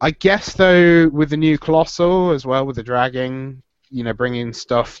 I guess though, with the new Colossal as well, with the dragging, bringing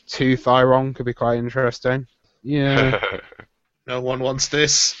stuff to Thyron could be quite interesting. Yeah. No one wants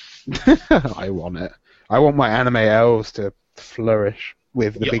this. I want it. I want my anime elves to flourish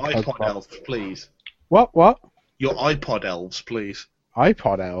with the big iPod elves, please. What? Your iPod elves, please.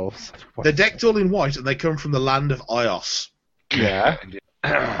 iPod elves? They're decked all in white, and they come from the land of Ios. Yeah.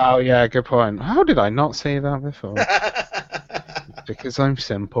 Oh, yeah, good point. How did I not see that before? Because I'm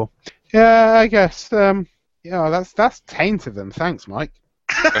simple. Yeah, I guess. Yeah, that's 10 of them. Thanks, Mike.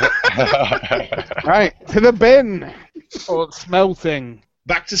 Right, to the bin for smelting.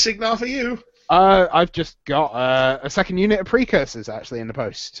 Back to Signar for you. I've just got a second unit of precursors actually in the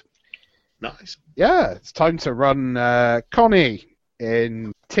post. Nice. Yeah, it's time to run Connie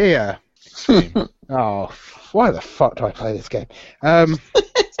in tier. Oh, why the fuck do I play this game?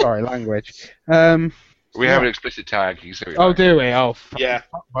 Sorry, language. We have an explicit tag. You can say Oh, do we? Oh, Yeah.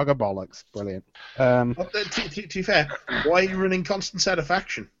 bugger bollocks. Brilliant. To be fair, why are you running Constance out of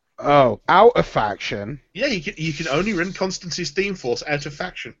faction? Oh, out of faction. Yeah, you can only run Constance's theme force out of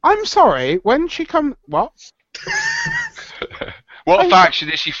faction. I'm sorry. When she comes, what? What faction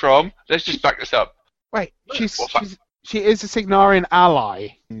is she from? Let's just back this up. Wait, she is a Signarian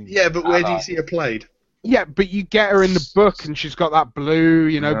ally. Yeah, but where do you see her played? Yeah, but you get her in the book, and she's got that blue,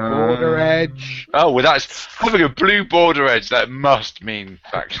 border edge. Oh, well, that's having a blue border edge. That must mean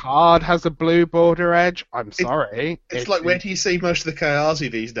faction. Card has a blue border edge. I'm sorry. It's like, where do you see most of the Kayazi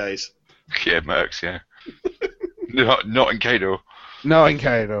these days? Yeah, Mercs. Yeah. not in Kador. No, in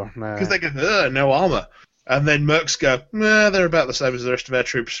Kador, no. Because they go, no armor. And then Mercs go, nah, they're about the same as the rest of our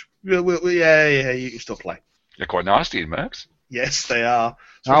troops. Yeah, you can still play. They're quite nasty in Mercs. Yes, they are.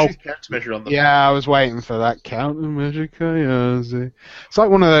 Oh. So countermeasure on them. Yeah, I was waiting for that countermeasure Kayazi. It's like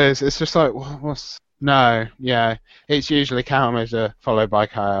one of those. It's just like, what's... No, yeah. It's usually countermeasure followed by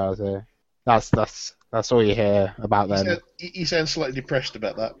Kayazi. That's all you hear about them. You sound slightly depressed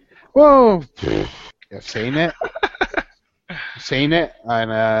about that. Well, I've seen it.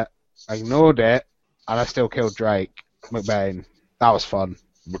 And I ignored it, and I still killed Drake McBain. That was fun.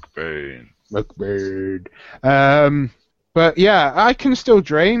 McBain. But yeah, I can still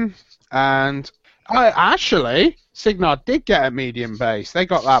dream, and Signar did get a medium base. They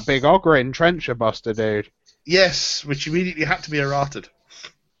got that big Ogryn Trencher Buster dude. Yes, which immediately had to be errated.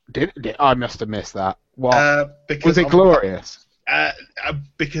 Did I must have missed that. What? Was it glorious?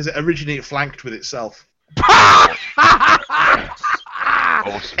 Because originally it flanked with itself.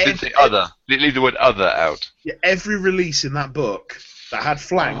 Awesome. Leave the word other out. Yeah, every release in that book that had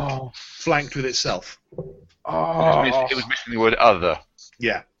flanked with itself. Oh. It was missing the word other.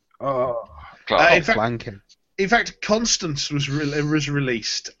 Yeah. Oh. Flanking. In fact, Constance was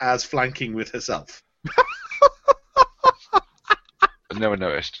released as flanking with herself. But no one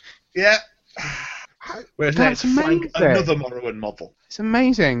noticed. Yeah. Whereas now it's That's flank amazing. another Morrowind model. It's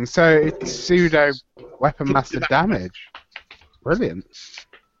amazing. So it's pseudo weapon master damage. Brilliant.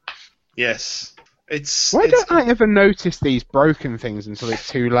 Yes. Why don't I ever notice these broken things until it's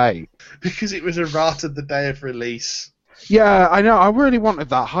too late? Because it was errated the day of release. Yeah, I know. I really wanted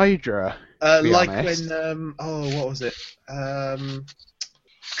that Hydra. Like honest. when what was it?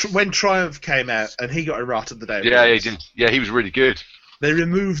 When Triumph came out and he got errated the day of release. He did. Yeah, he was really good. They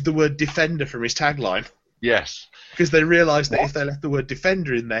removed the word defender from his tagline. Yes. Because they realised that if they left the word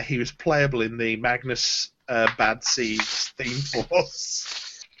defender in there, he was playable in the Magnus Bad Seeds theme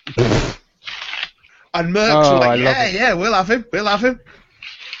force. And Mercs were like, yeah, we'll have him. I'm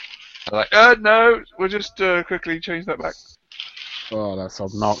like, no, we'll just quickly change that back. Oh, that's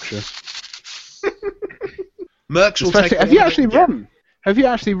obnoxious. Mercs will take. Have you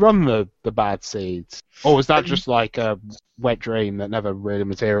actually run the Bad Seeds, or was that just like a wet dream that never really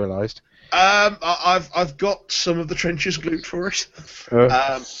materialised? I've got some of the trenches glued for it.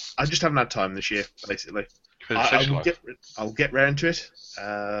 I just haven't had time this year, basically. I'll get round to it,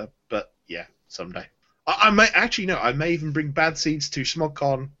 but yeah, someday. I may even bring Bad Seeds to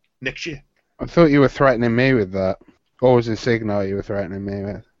SmogCon next year. I thought you were threatening me with that. Or was it Signar you were threatening me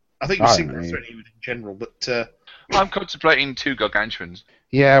with? I think it was Signar threatening you with in general, but... I'm contemplating 2 gargantuans.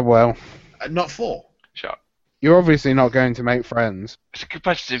 Yeah, well... not 4. Shut up. You're obviously not going to make friends. It's a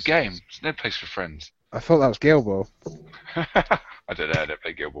competitive game. There's no place for friends. I thought that was Guild Ball. I don't know. I don't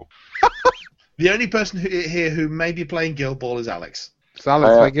play Guild Ball. The only person here who may be playing Guild Ball is Alex. Does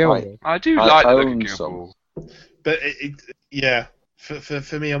Alex play Guild Ball? I do like the look of Guild Ball. But yeah,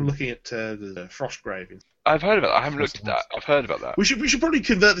 for me, I'm looking at the Frostgrave. I've heard about that. I haven't looked at that. I've heard about that. We should probably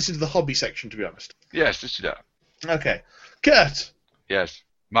convert this into the hobby section, to be honest. Yes, let's do that. Okay. Kurt. Yes.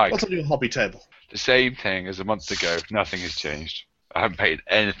 Mike. What's on your hobby table? The same thing as a month ago. Nothing has changed. I haven't painted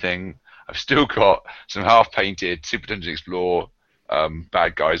anything. I've still got some half-painted Super Dungeon Explorer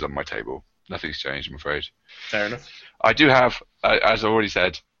bad guys on my table. Nothing's changed, I'm afraid. Fair enough. I do have, as I already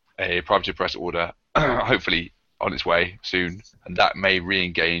said, a Private Press order, hopefully on its way soon, and that may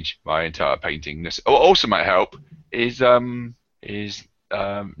re-engage my entire painting. What also might help is Ninja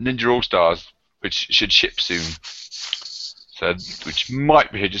All Stars, which should ship soon. So, which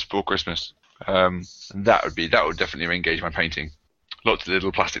might be here just before Christmas. And that would definitely re-engage my painting. Lots of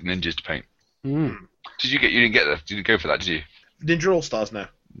little plastic ninjas to paint. Mm. You didn't get that? Did you go for that? Did you? Ninja All Stars now.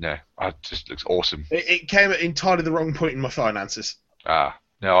 No. It just looks awesome. It came at entirely the wrong point in my finances. No,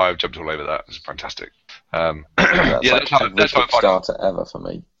 I jumped all over that. It's fantastic. That's Yeah, like every that's how I find it. Kickstarter ever for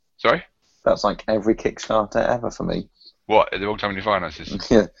me. Sorry? That's like every Kickstarter ever for me. What? At the wrong time in your finances?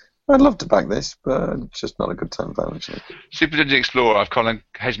 Yeah, I'd love to back this, but it's just not a good time financially. Super Dungeon Explorer, I've kind of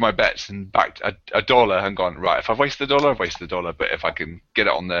hedged my bets and backed $1 and gone, right, if I've wasted $1, I've wasted $1. But if I can get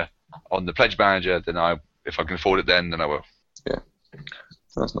it on the Pledge Manager, then if I can afford it then I will. Yeah.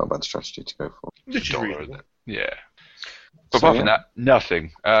 That's not a bad strategy to go for. Which is $1, reasonable. isn't it? Yeah. But So, apart from yeah. that,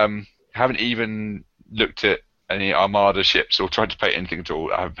 nothing. Haven't even looked at any Armada ships or tried to paint anything at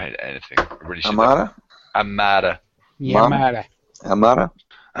all. I haven't painted anything. I really should. Armada? Yeah, Mum? matter. Armada?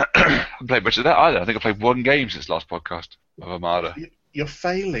 I haven't played much of that either. I think I played one game since last podcast of Armada. You're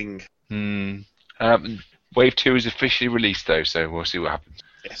failing. Wave 2 is officially released though, so we'll see what happens.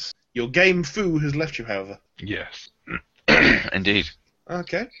 Yes. Your game foo has left you, however. Yes. Indeed.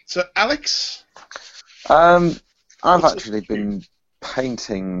 Okay. So, Alex? I've What's actually been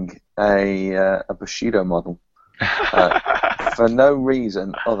painting a Bushido model for no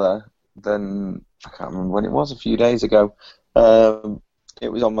reason other than, I can't remember when it was, a few days ago.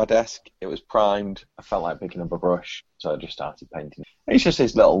 It was on my desk, it was primed, I felt like picking up a brush, so I just started painting. It's just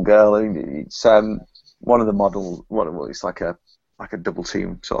this little girl, it's one of the models, it's like a double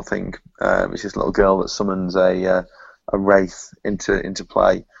team sort of thing. It's this little girl that summons a wraith into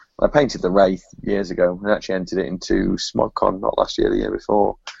play. I painted the wraith years ago and actually entered it into SmogCon, not last year, the year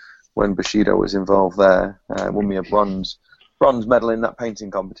before, when Bushido was involved there. Won me a bronze medal in that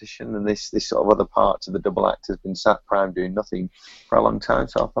painting competition, and this sort of other part to the double act has been sat prime doing nothing for a long time,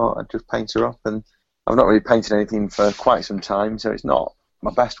 so I thought I'd just paint her up, and I've not really painted anything for quite some time, so it's not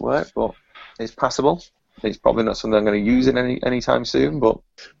my best work, but it's passable. It's probably not something I'm going to use in anytime soon, but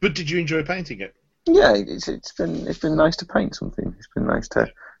But did you enjoy painting it? yeah, it's been nice to paint something. It's been nice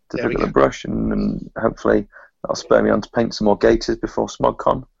to There we pick up go. the brush, and hopefully that'll spur me on to paint some more gators before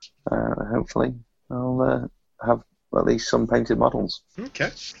SmogCon. Hopefully I'll have at least some painted models. Okay.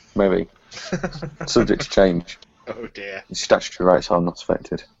 Maybe. Subject to change. Oh dear. Statutory rights are not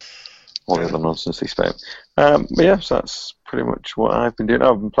affected. All the other nonsense they spoke. But yeah, so that's pretty much what I've been doing.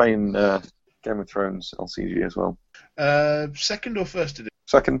 I've been playing Game of Thrones LCG as well. Second or first edition?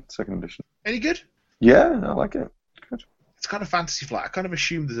 Second edition. Any good? Yeah, I like it. Good. It's kind of Fantasy Flight. I kind of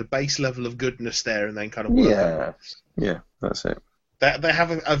assume there's a base level of goodness there and then kind of work. Yeah, that's it. They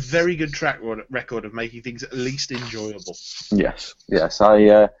have a very good track record of making things at least enjoyable. Yes.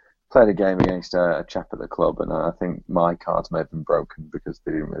 I played a game against a chap at the club, and I think my cards may have been broken because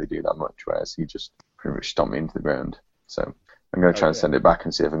they didn't really do that much, whereas he just pretty much stomped me into the ground. So I'm going to try and send it back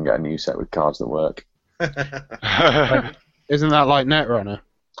and see if I can get a new set with cards that work. Isn't that like Netrunner?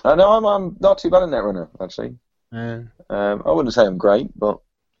 No, I'm not too bad at Netrunner, actually. I wouldn't say I'm great, but...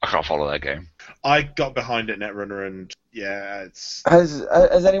 I can't follow that game. I got behind it Netrunner, and yeah, it's... Has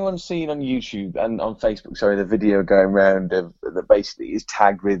anyone seen on YouTube and on Facebook, the video going around that basically is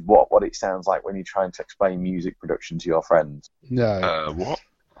tagged with what it sounds like when you're trying to explain music production to your friends? No. What?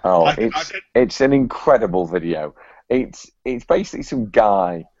 Oh, it's an incredible video. It's basically some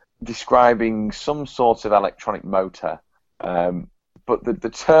guy describing some sort of electronic motor, but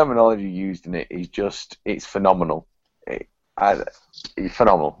the terminology used in it is just, it's phenomenal. It's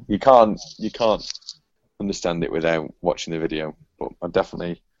phenomenal. You can't understand it without watching the video, but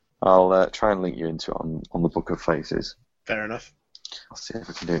I'll try and link you into it on the Book of Faces. Fair enough. I'll see if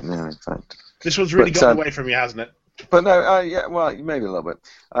I can do it now, in fact. This one's really But, got away from you, hasn't it? But no, yeah, well, maybe a little bit.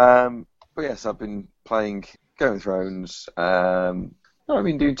 But yes, I've been playing Game of Thrones. I've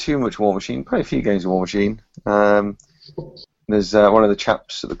been doing too much War Machine. Played a few games of War Machine. There's one of the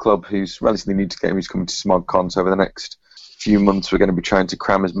chaps at the club who's relatively new to the game who's coming to SmogCon, so over the next few months we're going to be trying to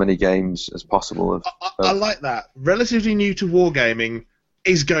cram as many games as possible. I like that. Relatively new to wargaming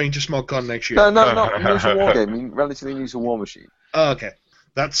is going to SmogCon next year. No, not new to Wargaming, relatively new to War Machine. Oh, okay.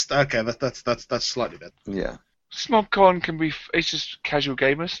 That's slightly better. Yeah. SmogCon can be... It's just casual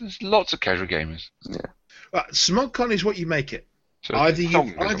gamers. There's lots of casual gamers. Yeah. Right, SmogCon is what you make it. So Either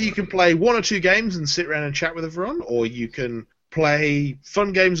you can play one or two games and sit around and chat with everyone, or you can play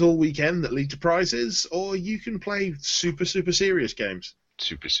fun games all weekend that lead to prizes, or you can play super serious games.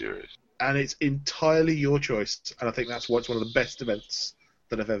 Super serious. And it's entirely your choice. And I think that's what's one of the best events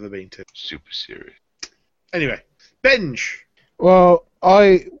that I've ever been to. Super serious. Anyway, Benj. Well,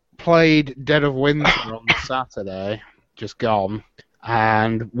 I played Dead of Winter on Saturday, just gone,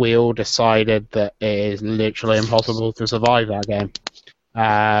 and we all decided that it is literally impossible to survive that game.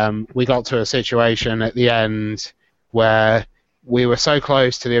 We got to a situation at the end where we were so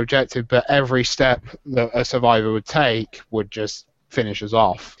close to the objective, but every step that a survivor would take would just finish us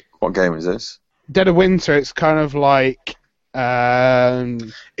off. What game is this? Dead of Winter, it's kind of like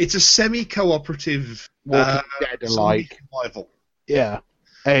It's a semi-cooperative Walking Dead-like. survival. Yeah,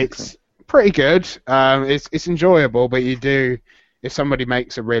 it's pretty good. It's enjoyable, but you do, if somebody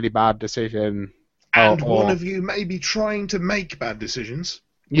makes a really bad decision, And or- one of you may be trying to make bad decisions.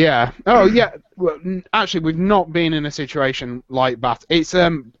 yeah. Oh yeah. Well, actually, we've not been in a situation like It's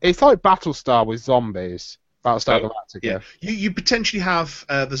like Battlestar with zombies. Battlestar Galactica. Yeah, you potentially have.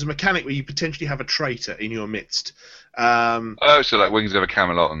 There's a mechanic where you potentially have a traitor in your midst. So like Wings of a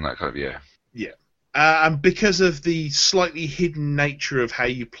Camelot and that kind of, yeah. And because of the slightly hidden nature of how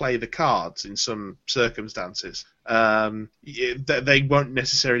you play the cards in some circumstances, they won't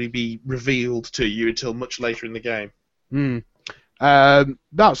necessarily be revealed to you until much later in the game.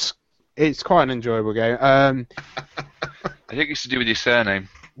 It's quite an enjoyable game. I think it's to do with your surname,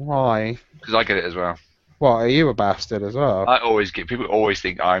 Why? because I get it as well. What, are you a bastard as well? People always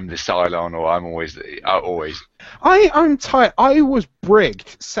think I'm the Cylon, or I'm always. I'm tired. I was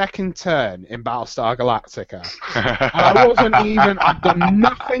brigged second turn in Battlestar Galactica. I'd done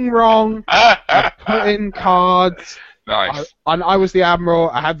nothing wrong. I put in cards. Nice. I was the Admiral.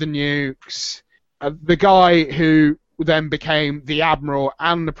 I had the nukes. The guy who then became the Admiral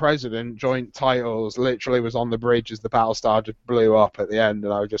and the President, joint titles, literally was on the bridge as the Battlestar just blew up at the end,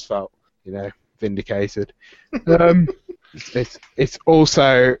 and I just felt, vindicated. It's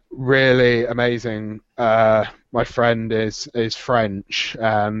also really amazing. My friend is French,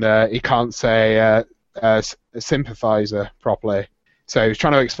 and he can't say sympathizer properly. So he was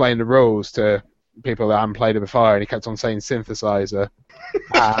trying to explain the rules to people that hadn't played it before, and he kept on saying synthesizer,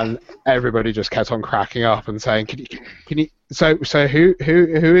 and everybody just kept on cracking up and saying, "Can you? So who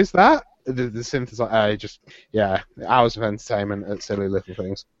is that?" The synthesizer, hours of entertainment at silly little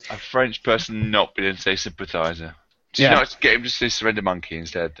things. A French person not being able to say sympathizer. Just not get him to say surrender monkey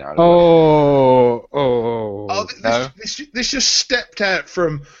instead. Oh, No? This just stepped out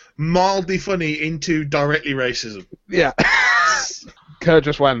from mildly funny into directly racism. yeah. Kurt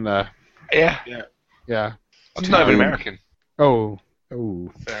just went there. Yeah. Yeah. I'm not even American. Oh.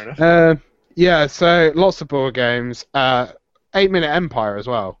 Fair enough. Yeah. So lots of board games. 8-Minute Empire as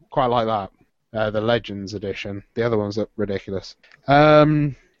well. Quite like that. The Legends edition. The other ones are ridiculous.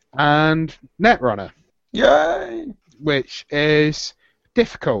 And Netrunner, Yay! which is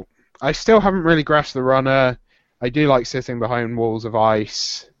difficult. I still haven't really grasped the runner. I do like sitting behind walls of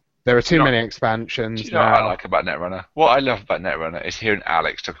ice. There are too many expansions Do you know what I now. like about Netrunner? What I love about Netrunner is hearing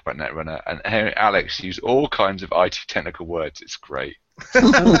Alex talk about Netrunner and hearing Alex use all kinds of IT technical words. It's great.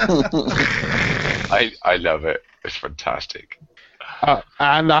 I love it. It's fantastic.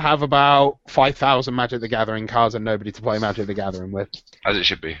 And I have about 5,000 Magic the Gathering cards and nobody to play Magic the Gathering with. As it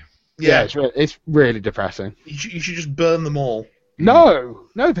should be. Yeah, it's really depressing. you should just burn them all. No,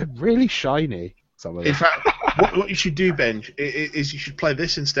 they're really shiny. Some of them. In fact, what you should do, Ben, is you should play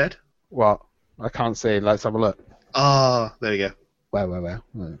this instead. What? I can't see. Let's have a look. Ah, there you go. Where?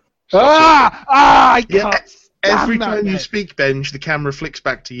 Stop I Yeah, can't. every stand that time you game. speak, Benj, the camera flicks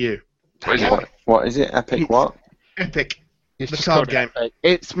back to you. What is it? What is it? Epic what? Epic. It's The just card called game. Epic.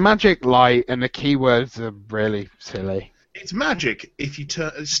 It's Magic Light, and the keywords are really silly. It's magic if you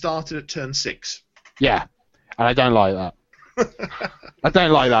started at turn 6. Yeah, and I don't like that. I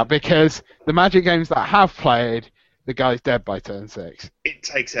don't like that because the Magic games that I have played, the guy's dead by turn 6. It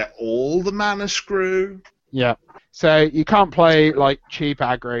takes out all the mana screw. Yeah. So you can't play like cheap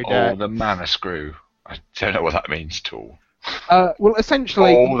aggro Oh, deck. the mana screw. I don't know what that means at all. Well,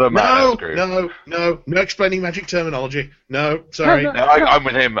 essentially. Oh, the mana No, screw. no explaining magic terminology. No, sorry. No, No, I'm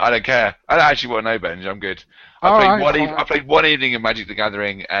with him. I don't care. I don't actually want to know, Benj. I'm good. I played one evening of Magic the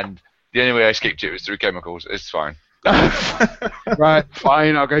Gathering, and the only way I escaped it was through chemicals. It's fine. Right,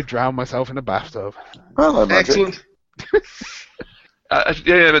 fine. I'll go drown myself in a bathtub. Hello, Magic. Excellent.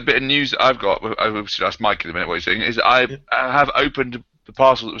 The other bit of news I've got, I should ask Mike in a minute what he's saying, is I have opened the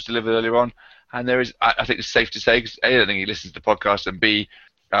parcel that was delivered earlier on, and there is, I think it's safe to say, because A, I don't think he listens to the podcast, and B,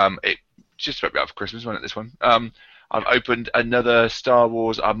 it just spoke me out for Christmas, wasn't it, this one? I've opened another Star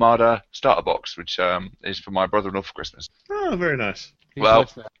Wars Armada starter box, which is for my brother-in-law for Christmas. Oh, very nice. He's Well-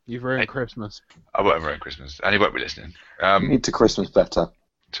 listening. You've ruined Christmas. I won't ruin Christmas, and he won't be listening. You need to Christmas better.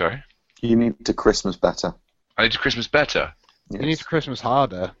 Sorry? You need to Christmas better. I need to Christmas better. Yes. You need to Christmas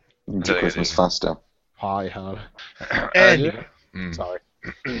harder. You need to I don't Christmas think faster. Pie harder. Anyway, Sorry.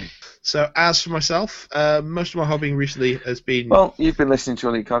 so as for myself, most of my hobbying recently has been... Well, you've been listening to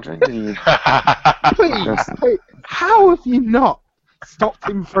Elite Card Training, didn't you? Please, Yes. how have you not stopped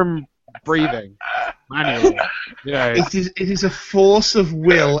him from breathing? manual. You know, It is a force of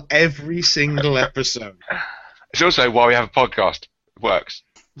will every single episode. It's also why we have a podcast. It works.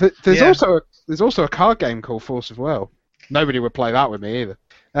 there's Yeah. also a card game called Force of Will. Nobody would play that with me either.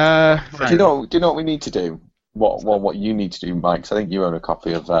 Do you know what we need to do? What you need to do, Mike? 'Cause I think you own a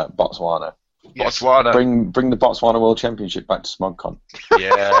copy of Botswana. Yes. Botswana. Bring the Botswana World Championship back to SmogCon.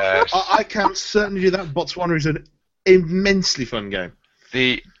 Yes. I can certainly do that. Botswana is an immensely fun game.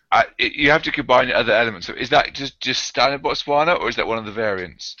 You have to combine the other elements. So is that just standard Botswana, or is that one of the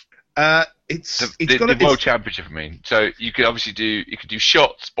variants? It's The got World Championship, I mean. So you could obviously do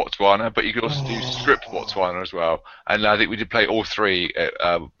shots Botswana, but you could also do script Botswana as well. And I think we did play all three at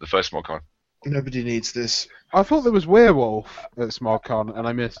the first SmogCon. Nobody needs this. I thought there was Werewolf at SmogCon and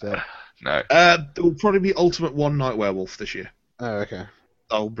I missed it. No. There will probably be Ultimate One Night Werewolf this year. Oh, okay.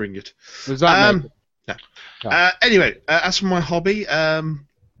 I'll bring it. Was that Anyway, as for my hobby,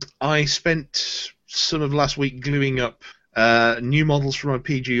 I spent some of last week gluing up new models for my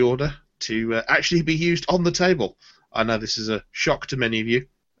PG order to actually be used on the table. I know this is a shock to many of you,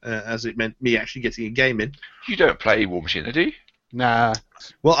 as it meant me actually getting a game in. You don't play War Machine, do you? Nah.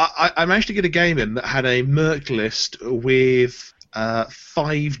 Well, I managed to get a game in that had a Merc list with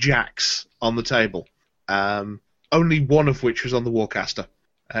 5 jacks on the table, only one of which was on the Warcaster.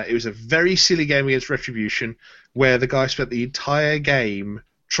 It was a very silly game against Retribution, where the guy spent the entire game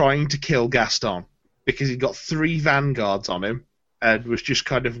trying to kill Gaston because he'd got 3 Vanguards on him and was just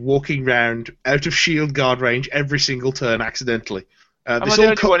kind of walking round out of shield guard range every single turn accidentally. Am I This the all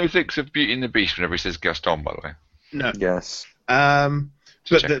only one who thinks of Beauty and the Beast whenever he says Gaston, by the way? No. Yes.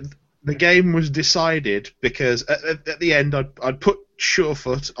 But the game was decided because at the end I'd put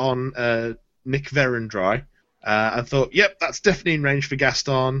Surefoot on Nick Verendry and thought, yep, that's definitely in range for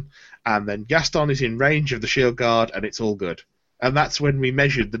Gaston, and then Gaston is in range of the shield guard and it's all good. And that's when we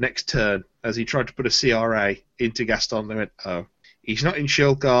measured the next turn as he tried to put a CRA into Gaston. They went, oh, he's not in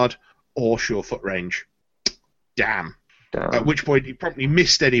shield guard or Surefoot range. Damn. At which point he promptly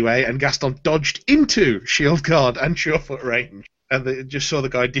missed anyway, and Gaston dodged into shield guard and Surefoot range, and they just saw the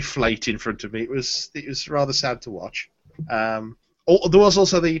guy deflate in front of me. It was rather sad to watch. There was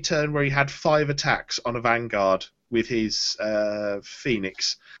also the turn where he had 5 attacks on a Vanguard with his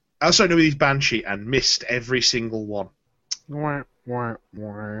Phoenix. With his Banshee, and missed every single one. Wah, wah,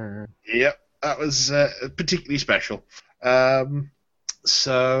 wah. Yep, that was particularly special.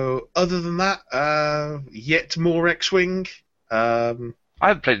 So, other than that, yet more X-Wing. I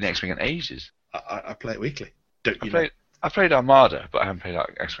haven't played an X-Wing in ages. I play it weekly. Don't you know? I played Armada, but I haven't played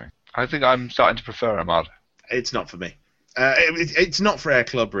X-Wing. I think I'm starting to prefer Armada. It's not for me. It's not for Air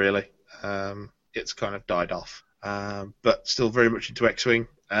Club, really. It's kind of died off. But still very much into X-Wing,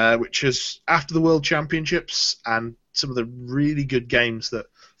 which is after the World Championships and some of the really good games that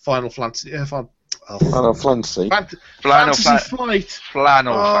Final Fantasy... Final Fantasy. Fantasy Flight.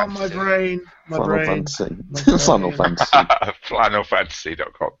 Flannel Oh, Fantasy. my brain. Final Fantasy. Final Fantasy.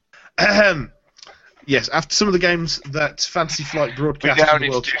 Flannelfantasy.com. Yes, after some of the games that Fantasy Flight We broadcast now to the need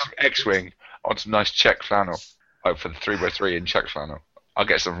to World do some X-Wing on some nice check flannel. Like for the 3x3 in check flannel. I'll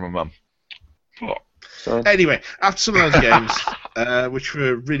get some from my mum. What? Sorry. Anyway, after some of those games, which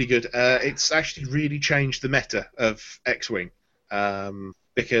were really good, it's actually really changed the meta of X-Wing,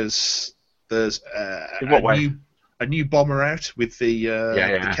 because there's In what way? a new bomber out with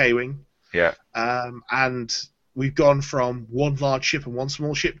the K-Wing, Yeah. and we've gone from 1 large ship and 1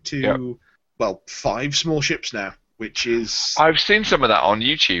 small ship to 5 small ships now, which is I've seen some of that on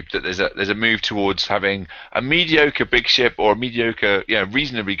YouTube. That there's a move towards having a mediocre big ship or a mediocre,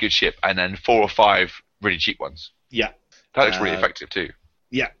 reasonably good ship, and then 4 or 5 really cheap ones. yeah. That looks really effective too.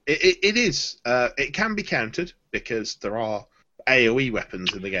 Yeah, it is. It can be countered because there are AoE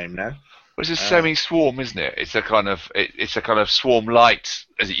weapons in the game now. Well, it's a semi-swarm, isn't it? It's a kind of swarm light,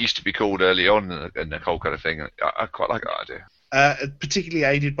 as it used to be called early on in the whole kind of thing. I quite like that idea. Particularly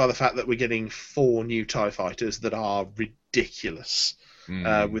aided by the fact that we're getting 4 new TIE fighters that are ridiculous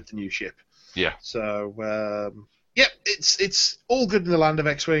with the new ship. Yeah. So, it's all good in the land of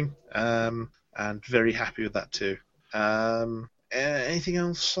X-Wing, and very happy with that too. Anything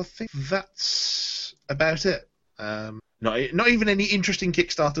else? I think that's about it. Not even any interesting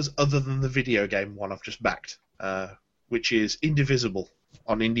Kickstarters other than the video game one I've just backed, which is Indivisible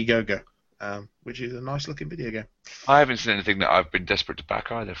on Indiegogo, which is a nice looking video game. I haven't seen anything that I've been desperate to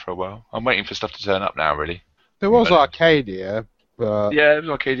back either for a while. I'm waiting for stuff to turn up now, really. There was Arcadia, but Yeah, it was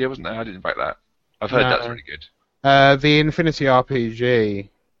Arcadia, wasn't there? I didn't back that. I've heard No. that's really good. the Infinity RPG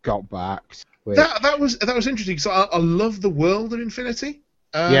got backed. Which, That was interesting because I love the world of Infinity.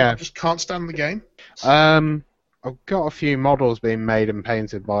 Yeah. I just can't stand the game. I've got a few models being made and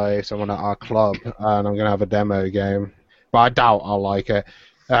painted by someone at our club, and I'm going to have a demo game. But I doubt I'll like it.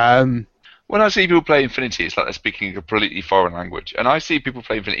 When I see people play Infinity, it's like they're speaking a completely foreign language. And I see people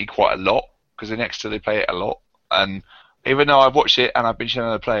play Infinity quite a lot, because they play it a lot. And even though I've watched it and I've been shown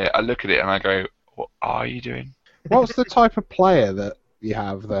how to play it, I look at it and I go, what are you doing? What's the type of player that you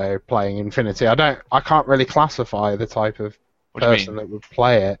have, though, playing Infinity? I can't really classify the type of What do you person mean? that would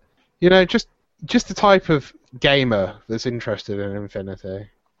play it. You know, just the type of gamer that's interested in Infinity.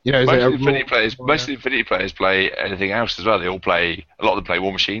 You know, is it a Most Infinity players play anything else as well. They all play. A lot of them play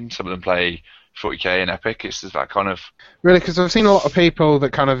War Machine. Some of them play 40k and Epic. It's just that kind of. Really, because I've seen a lot of people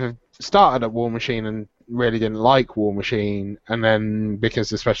that kind of have started at War Machine and really didn't like War Machine, and then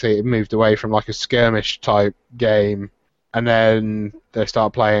because especially it moved away from like a skirmish type game, and then they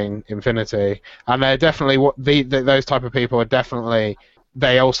start playing Infinity, and they're definitely those type of people are definitely.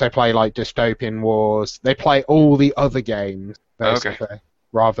 They also play like Dystopian Wars. They play all the other games basically,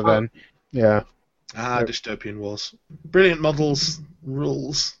 rather than Dystopian Wars. Brilliant models,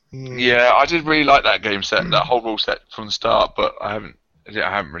 rules. Yeah, I did really like that game set, that whole rule set from the start, but I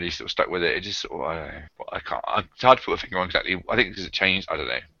haven't really sort of stuck with it. It just sort of, I can't. It's hard to put a finger on exactly. I think because it changed. I don't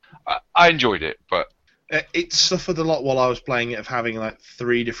know. I enjoyed it, but it suffered a lot while I was playing it of having like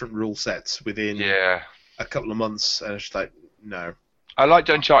 3 different rule sets within a couple of months, and it's just like no. I liked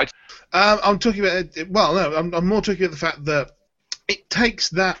Uncharted. I'm talking about. Well, no, I'm more talking about the fact that it takes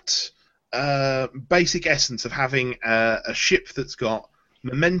that basic essence of having a ship that's got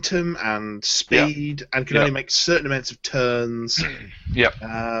momentum and speed and can only make certain amounts of turns.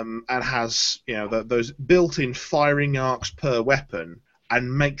 And has those built-in firing arcs per weapon,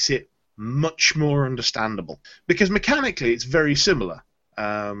 and makes it much more understandable. Because mechanically, it's very similar.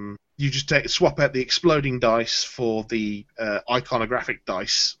 You just swap out the exploding dice for the iconographic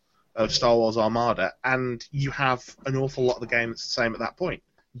dice of Star Wars Armada, and you have an awful lot of the game that's the same at that point.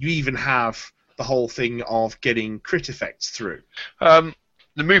 You even have the whole thing of getting crit effects through. The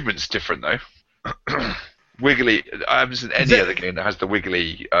movement's different though. Wiggly. I haven't seen any other game that has the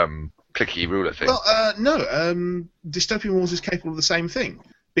wiggly, clicky ruler thing. Well, no. Dystopian Wars is capable of the same thing,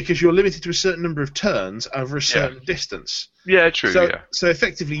 because you're limited to a certain number of turns over a certain distance. Yeah, true. So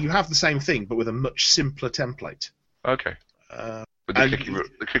effectively, you have the same thing, but with a much simpler template. Okay. With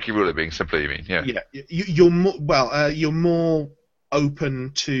the clicky ruler being simpler, you mean? Yeah. Yeah. You're more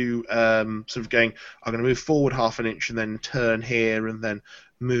open to sort of going, I'm going to move forward half an inch and then turn here and then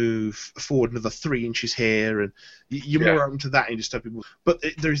move forward another 3 inches here, and you're more open to that in Dystopian Wars. But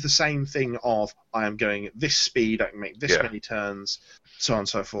there is the same thing of, I am going at this speed, I can make this many turns, so on and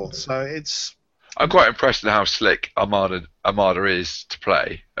so forth. So it's... I'm quite impressed at how slick Armada is to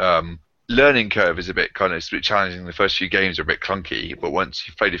play. Learning curve is a bit challenging. The first few games are a bit clunky, but once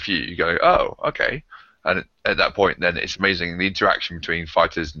you've played a few, you go, oh, okay. And at that point, then it's amazing, the interaction between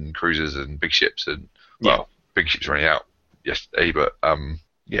fighters and cruisers and big ships, and big ships running out yesterday, but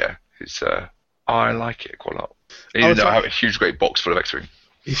it's I like it quite a lot. Even though I have a huge great box full of X-Wing.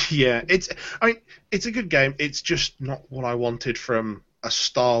 Yeah, it's a good game. It's just not what I wanted from a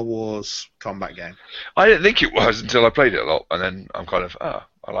Star Wars combat game. I didn't think it was until I played it a lot, and then I'm kind of,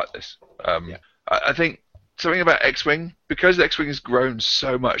 I like this. I think something about X-Wing, because X-Wing has grown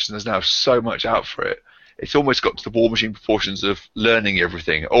so much and there's now so much out for it, it's almost got to the War Machine proportions of learning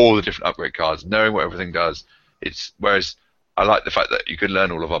everything, all the different upgrade cards, knowing what everything does. Whereas I like the fact that you can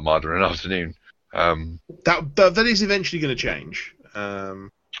learn all of Armada in an afternoon. That is eventually going to change.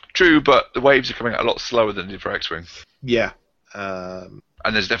 True, but the waves are coming out a lot slower than they did for X-Wing. Yeah. And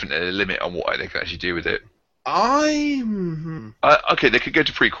there's definitely a limit on what they can actually do with it. Okay, they could go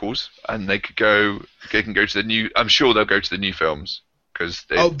to prequels, and they can go to the new. I'm sure they'll go to the new films because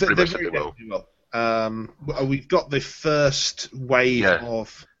they pretty much said they will. We've got the first wave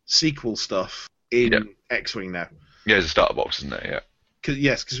of sequel stuff in X-Wing now. Yeah, there's a starter box, isn't there? Yeah.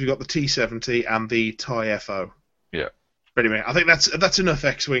 Because we've got the T-70 and the TIE FO. Yeah. But anyway, I think that's enough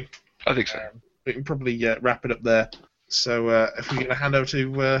X-Wing. I think so. We can probably wrap it up there. So if we're going to hand over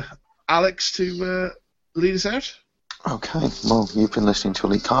to Alex to lead us out. Okay, well, you've been listening to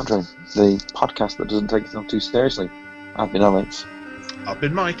Elite Cadre, the podcast that doesn't take itself too seriously. I've been Alex. I've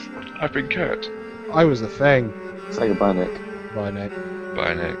been Mike. I've been Kurt. I was the thing. Say goodbye, Nick. Bye, Nick.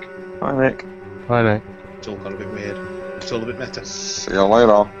 Bye, Nick. Bye, Nick. Bye, Nick. It's all gone a bit weird. It's all a bit meta. See you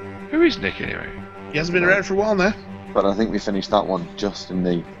later. Who is Nick anyway? He hasn't been around for a while now. But I think we finished that one just in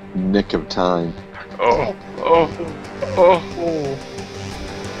the nick of time. Oh.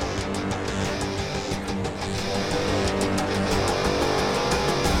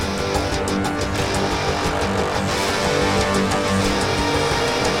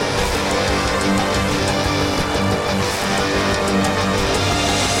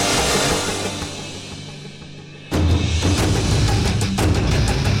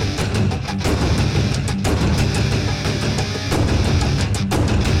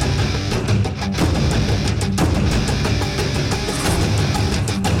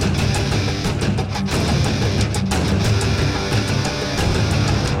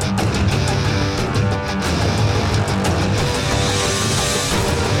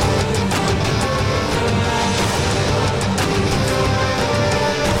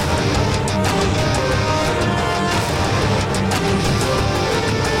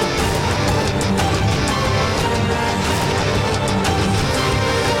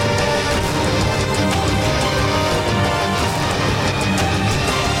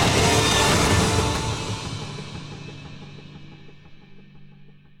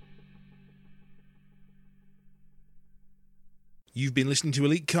 You've been listening to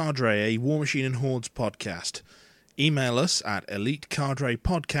Elite Cadre, a War Machine and Hordes podcast. Email us at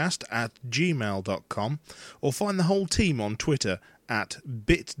elitecadrepodcast@gmail.com or find the whole team on Twitter at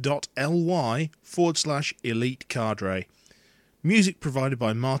bit.ly/elitecadre. Music provided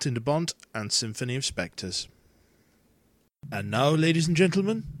by Martin de Bont and Symphony of Spectres. And now, ladies and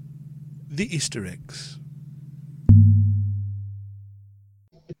gentlemen, the Easter eggs.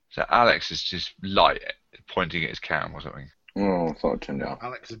 So Alex is just light pointing at his cam or something. Oh, I thought it turned out.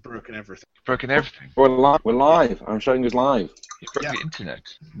 Alex has broken everything. Broken everything. We're live. We're live. I'm showing us live. He's broken Yeah. the internet.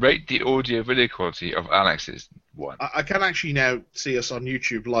 Rate the audio video quality of Alex's one. I can actually now see us on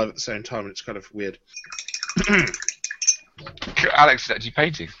YouTube live at the same time, and it's kind of weird. Alex is actually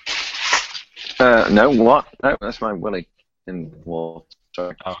painting. No, what? No, that's my Willy in war.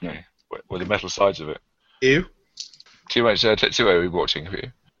 Sorry. Okay. Well, the metal sides of it. Ew. Too much. Too are we watching for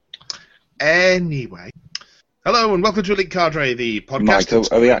you? Anyway. Hello and welcome to Elite Cadre, the podcast. Michael,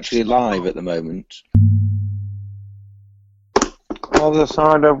 are we actually live at the moment? Other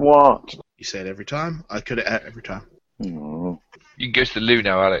side of what? You say it every time. I cut it out every time. Oh, You can go to the loo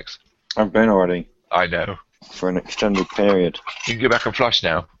now, Alex. I've been already I know. for an extended period. You can go back and flush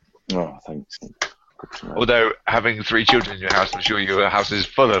now. Oh, thanks. Good to know. Although having 3 children in your house, I'm sure your house is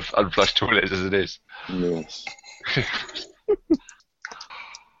full of unflushed toilets as it is. Yes.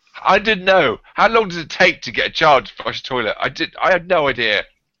 I didn't know. How long does it take to get a child to flush a toilet? I had no idea.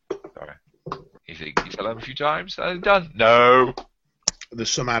 Sorry. You think you tell them a few times and it's done? No.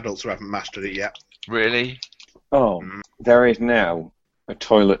 There's some adults who haven't mastered it yet. Really? Oh, there is now a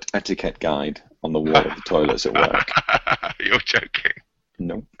toilet etiquette guide on the wall of the toilets at work. You're joking.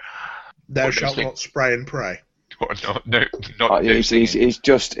 No. Thou What shalt do you not spray and pray. What, no, not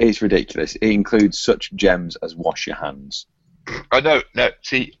It's ridiculous. It includes such gems as wash your hands. Oh, no.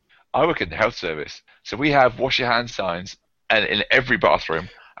 See, I work in the health service, so we have wash your hands signs and in every bathroom,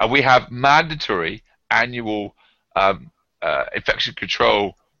 and we have mandatory annual infection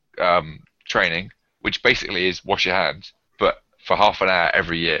control training, which basically is wash your hands, but for half an hour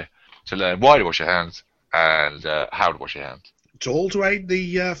every year to learn why to wash your hands and how to wash your hands. It's all to aid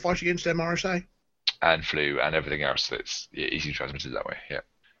the fight against MRSA. And flu and everything else that's easily transmitted that way.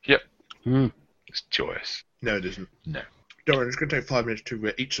 Yep. It's joyous. No, it isn't. No. Don't worry, it's going to take 5 minutes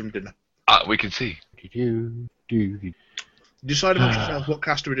to eat some dinner. We can see. Decide amongst yourselves what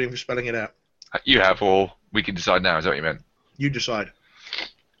cast we're doing for spelling it out. You have all. We can decide now. Is that what you meant? You decide.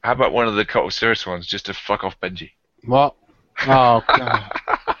 How about one of the Cult of Cirrus ones, just to fuck off Benji? What? Oh, God.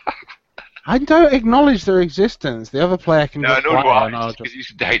 I don't acknowledge their existence. The other player can No, just nor do fire and I. I'll Because just... you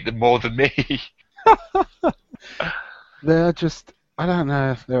seem to hate them more than me. They're just... I don't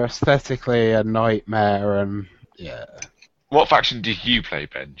know. They're aesthetically a nightmare and... Yeah. What faction do you play,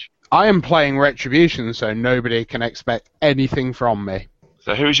 Benj? I am playing Retribution, so nobody can expect anything from me.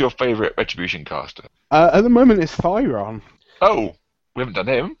 So who's your favourite Retribution caster? At the moment, it's Thyron. Oh, we haven't done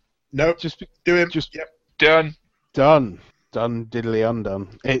him. Nope. Just Do him. Yep. Done. Done diddly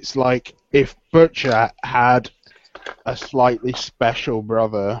undone. It's like if Butcher had a slightly special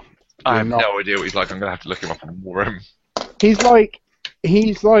brother. I have not- no idea what he's like. I'm going to have to look him up in the war room. He's like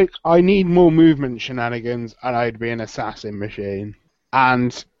I need more movement shenanigans, and I'd be an assassin machine.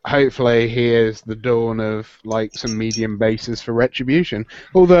 And hopefully, he is the dawn of like some medium bases for Retribution.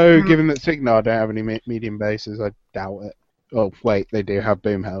 Although, given that Signar don't have any medium bases, I doubt it. Oh wait, they do have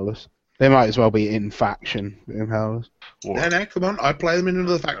Boom Howlers. They might as well be in faction Boom Howlers. No, come on. I play them in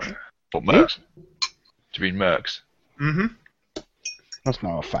another faction. What, Mercs? Do you mean Mercs? Mm-hmm. That's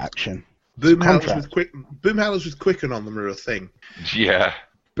not a faction. Boom Howlers Contract. with Quicken on them are a thing. Yeah.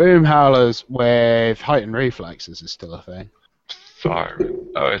 Boom Howlers with heightened reflexes is still a thing. Thyron.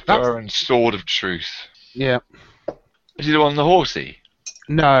 Oh, Thyron's Sword of Truth. Yeah. Is he the one on the horsey?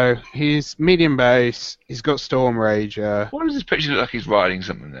 No, he's medium base. He's got Storm Rager. Why does this picture look like he's riding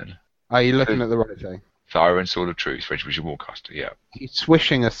something then? Are you looking at the right thing? Thyron, Sword of Truth, Retribution Warcaster, yeah. He's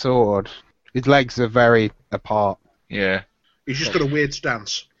swishing a sword. His legs are very apart. Yeah. He's just got a weird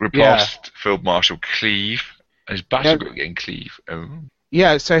stance. Repulsed Field Marshal Cleave. And his battle group getting Cleave. Oh.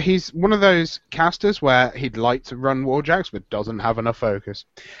 Yeah, so he's one of those casters where he'd like to run Warjacks but doesn't have enough focus.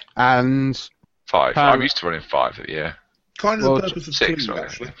 And 5. I'm used to running 5, yeah. Kind of Well, the purpose of 6, Cleave, sorry.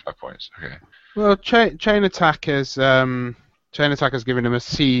 actually. 5 points, okay. well, chain attacker's given him a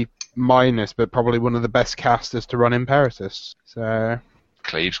C-, but probably one of the best casters to run Imperatus. So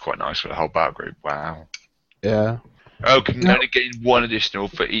Cleave's quite nice for the whole battle group, wow. yeah. Oh, can only gain 1 additional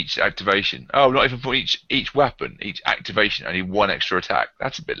for each activation. Oh, not even for each weapon, each activation, only 1 extra attack.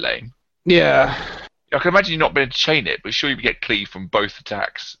 That's a bit lame. Yeah. I can imagine you not being able to chain it, but sure you get Cleave from both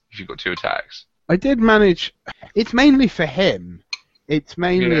attacks if you've got 2 attacks. I did manage. It's mainly for him. It's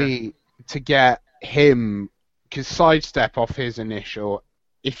mainly to get him, because sidestep off his initial,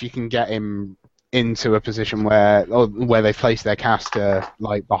 if you can get him into a position where they place their caster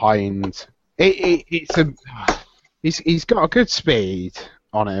like behind. He's got a good speed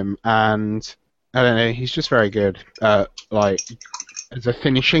on him, and I don't know, he's just very good. Like as a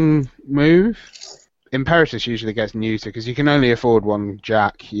finishing move, Imperatus usually gets neuter because you can only afford one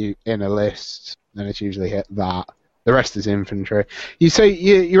Jack in a list, and it's usually hit that. The rest is infantry.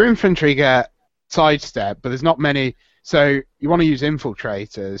 Your infantry get sidestep, but there's not many. So you want to use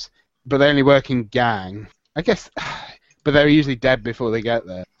infiltrators, but they only work in gang. I guess, but they're usually dead before they get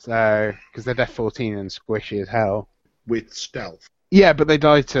there. So because they're death 14 and squishy as hell. With stealth. Yeah, but they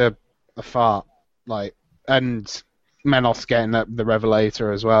die to a fart. And Menos getting the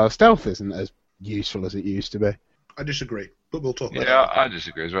Revelator as well. Stealth isn't as useful as it used to be. I disagree, but we'll talk about Yeah, that. I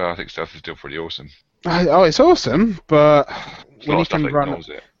disagree as well. I think stealth is still pretty awesome. It's awesome, but When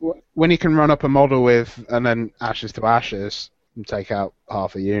you can run up a model with and then ashes to ashes and take out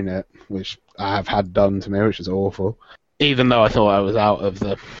half a unit, which I have had done to me, which is awful. Even though I thought I was out of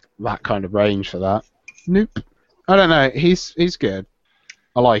that kind of range for that. Nope. I don't know. He's good.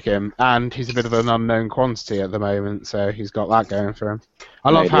 I like him, and he's a bit of an unknown quantity at the moment, so he's got that going for him.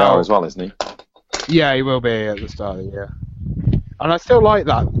 I love ADR how as well, isn't he? Yeah, he will be at the start of the year. And I still like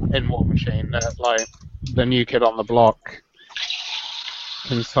that in War Machine, that the new kid on the block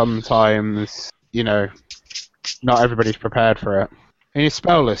can sometimes, not everybody's prepared for it. And his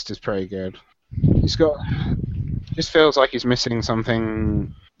spell list is pretty good. Just feels like he's missing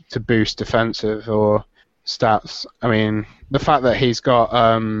something to boost defensive or stats. I mean, the fact that he's got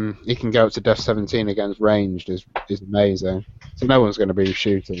he can go up to Death 17 against ranged is amazing. So no one's going to be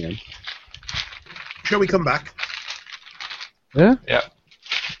shooting him. Shall we come back? Yeah? Yeah.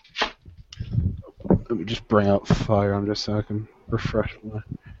 Let me just bring up Fire on just so I can refresh my...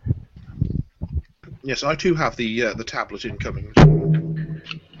 Yes, I too have the tablet incoming.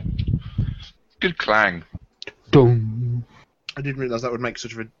 Good clang. Dum. I didn't realise that would make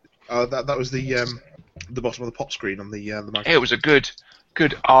such a... that was the bottom of the pop screen on the microphone. It was a good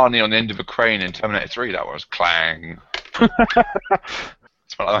Arnie on the end of a crane in Terminator 3, that was. Clang.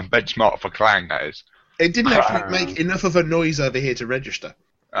 It's like a benchmark for clang, that is. It didn't actually make enough of a noise over here to register.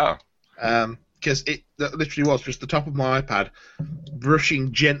 Oh. Because that literally was just the top of my iPad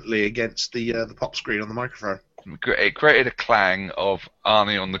brushing gently against the pop screen on the microphone. It created a clang of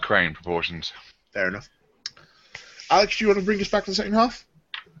Arnie on the crane proportions. Fair enough. Alex, do you want to bring us back to the second half?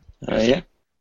 Yeah.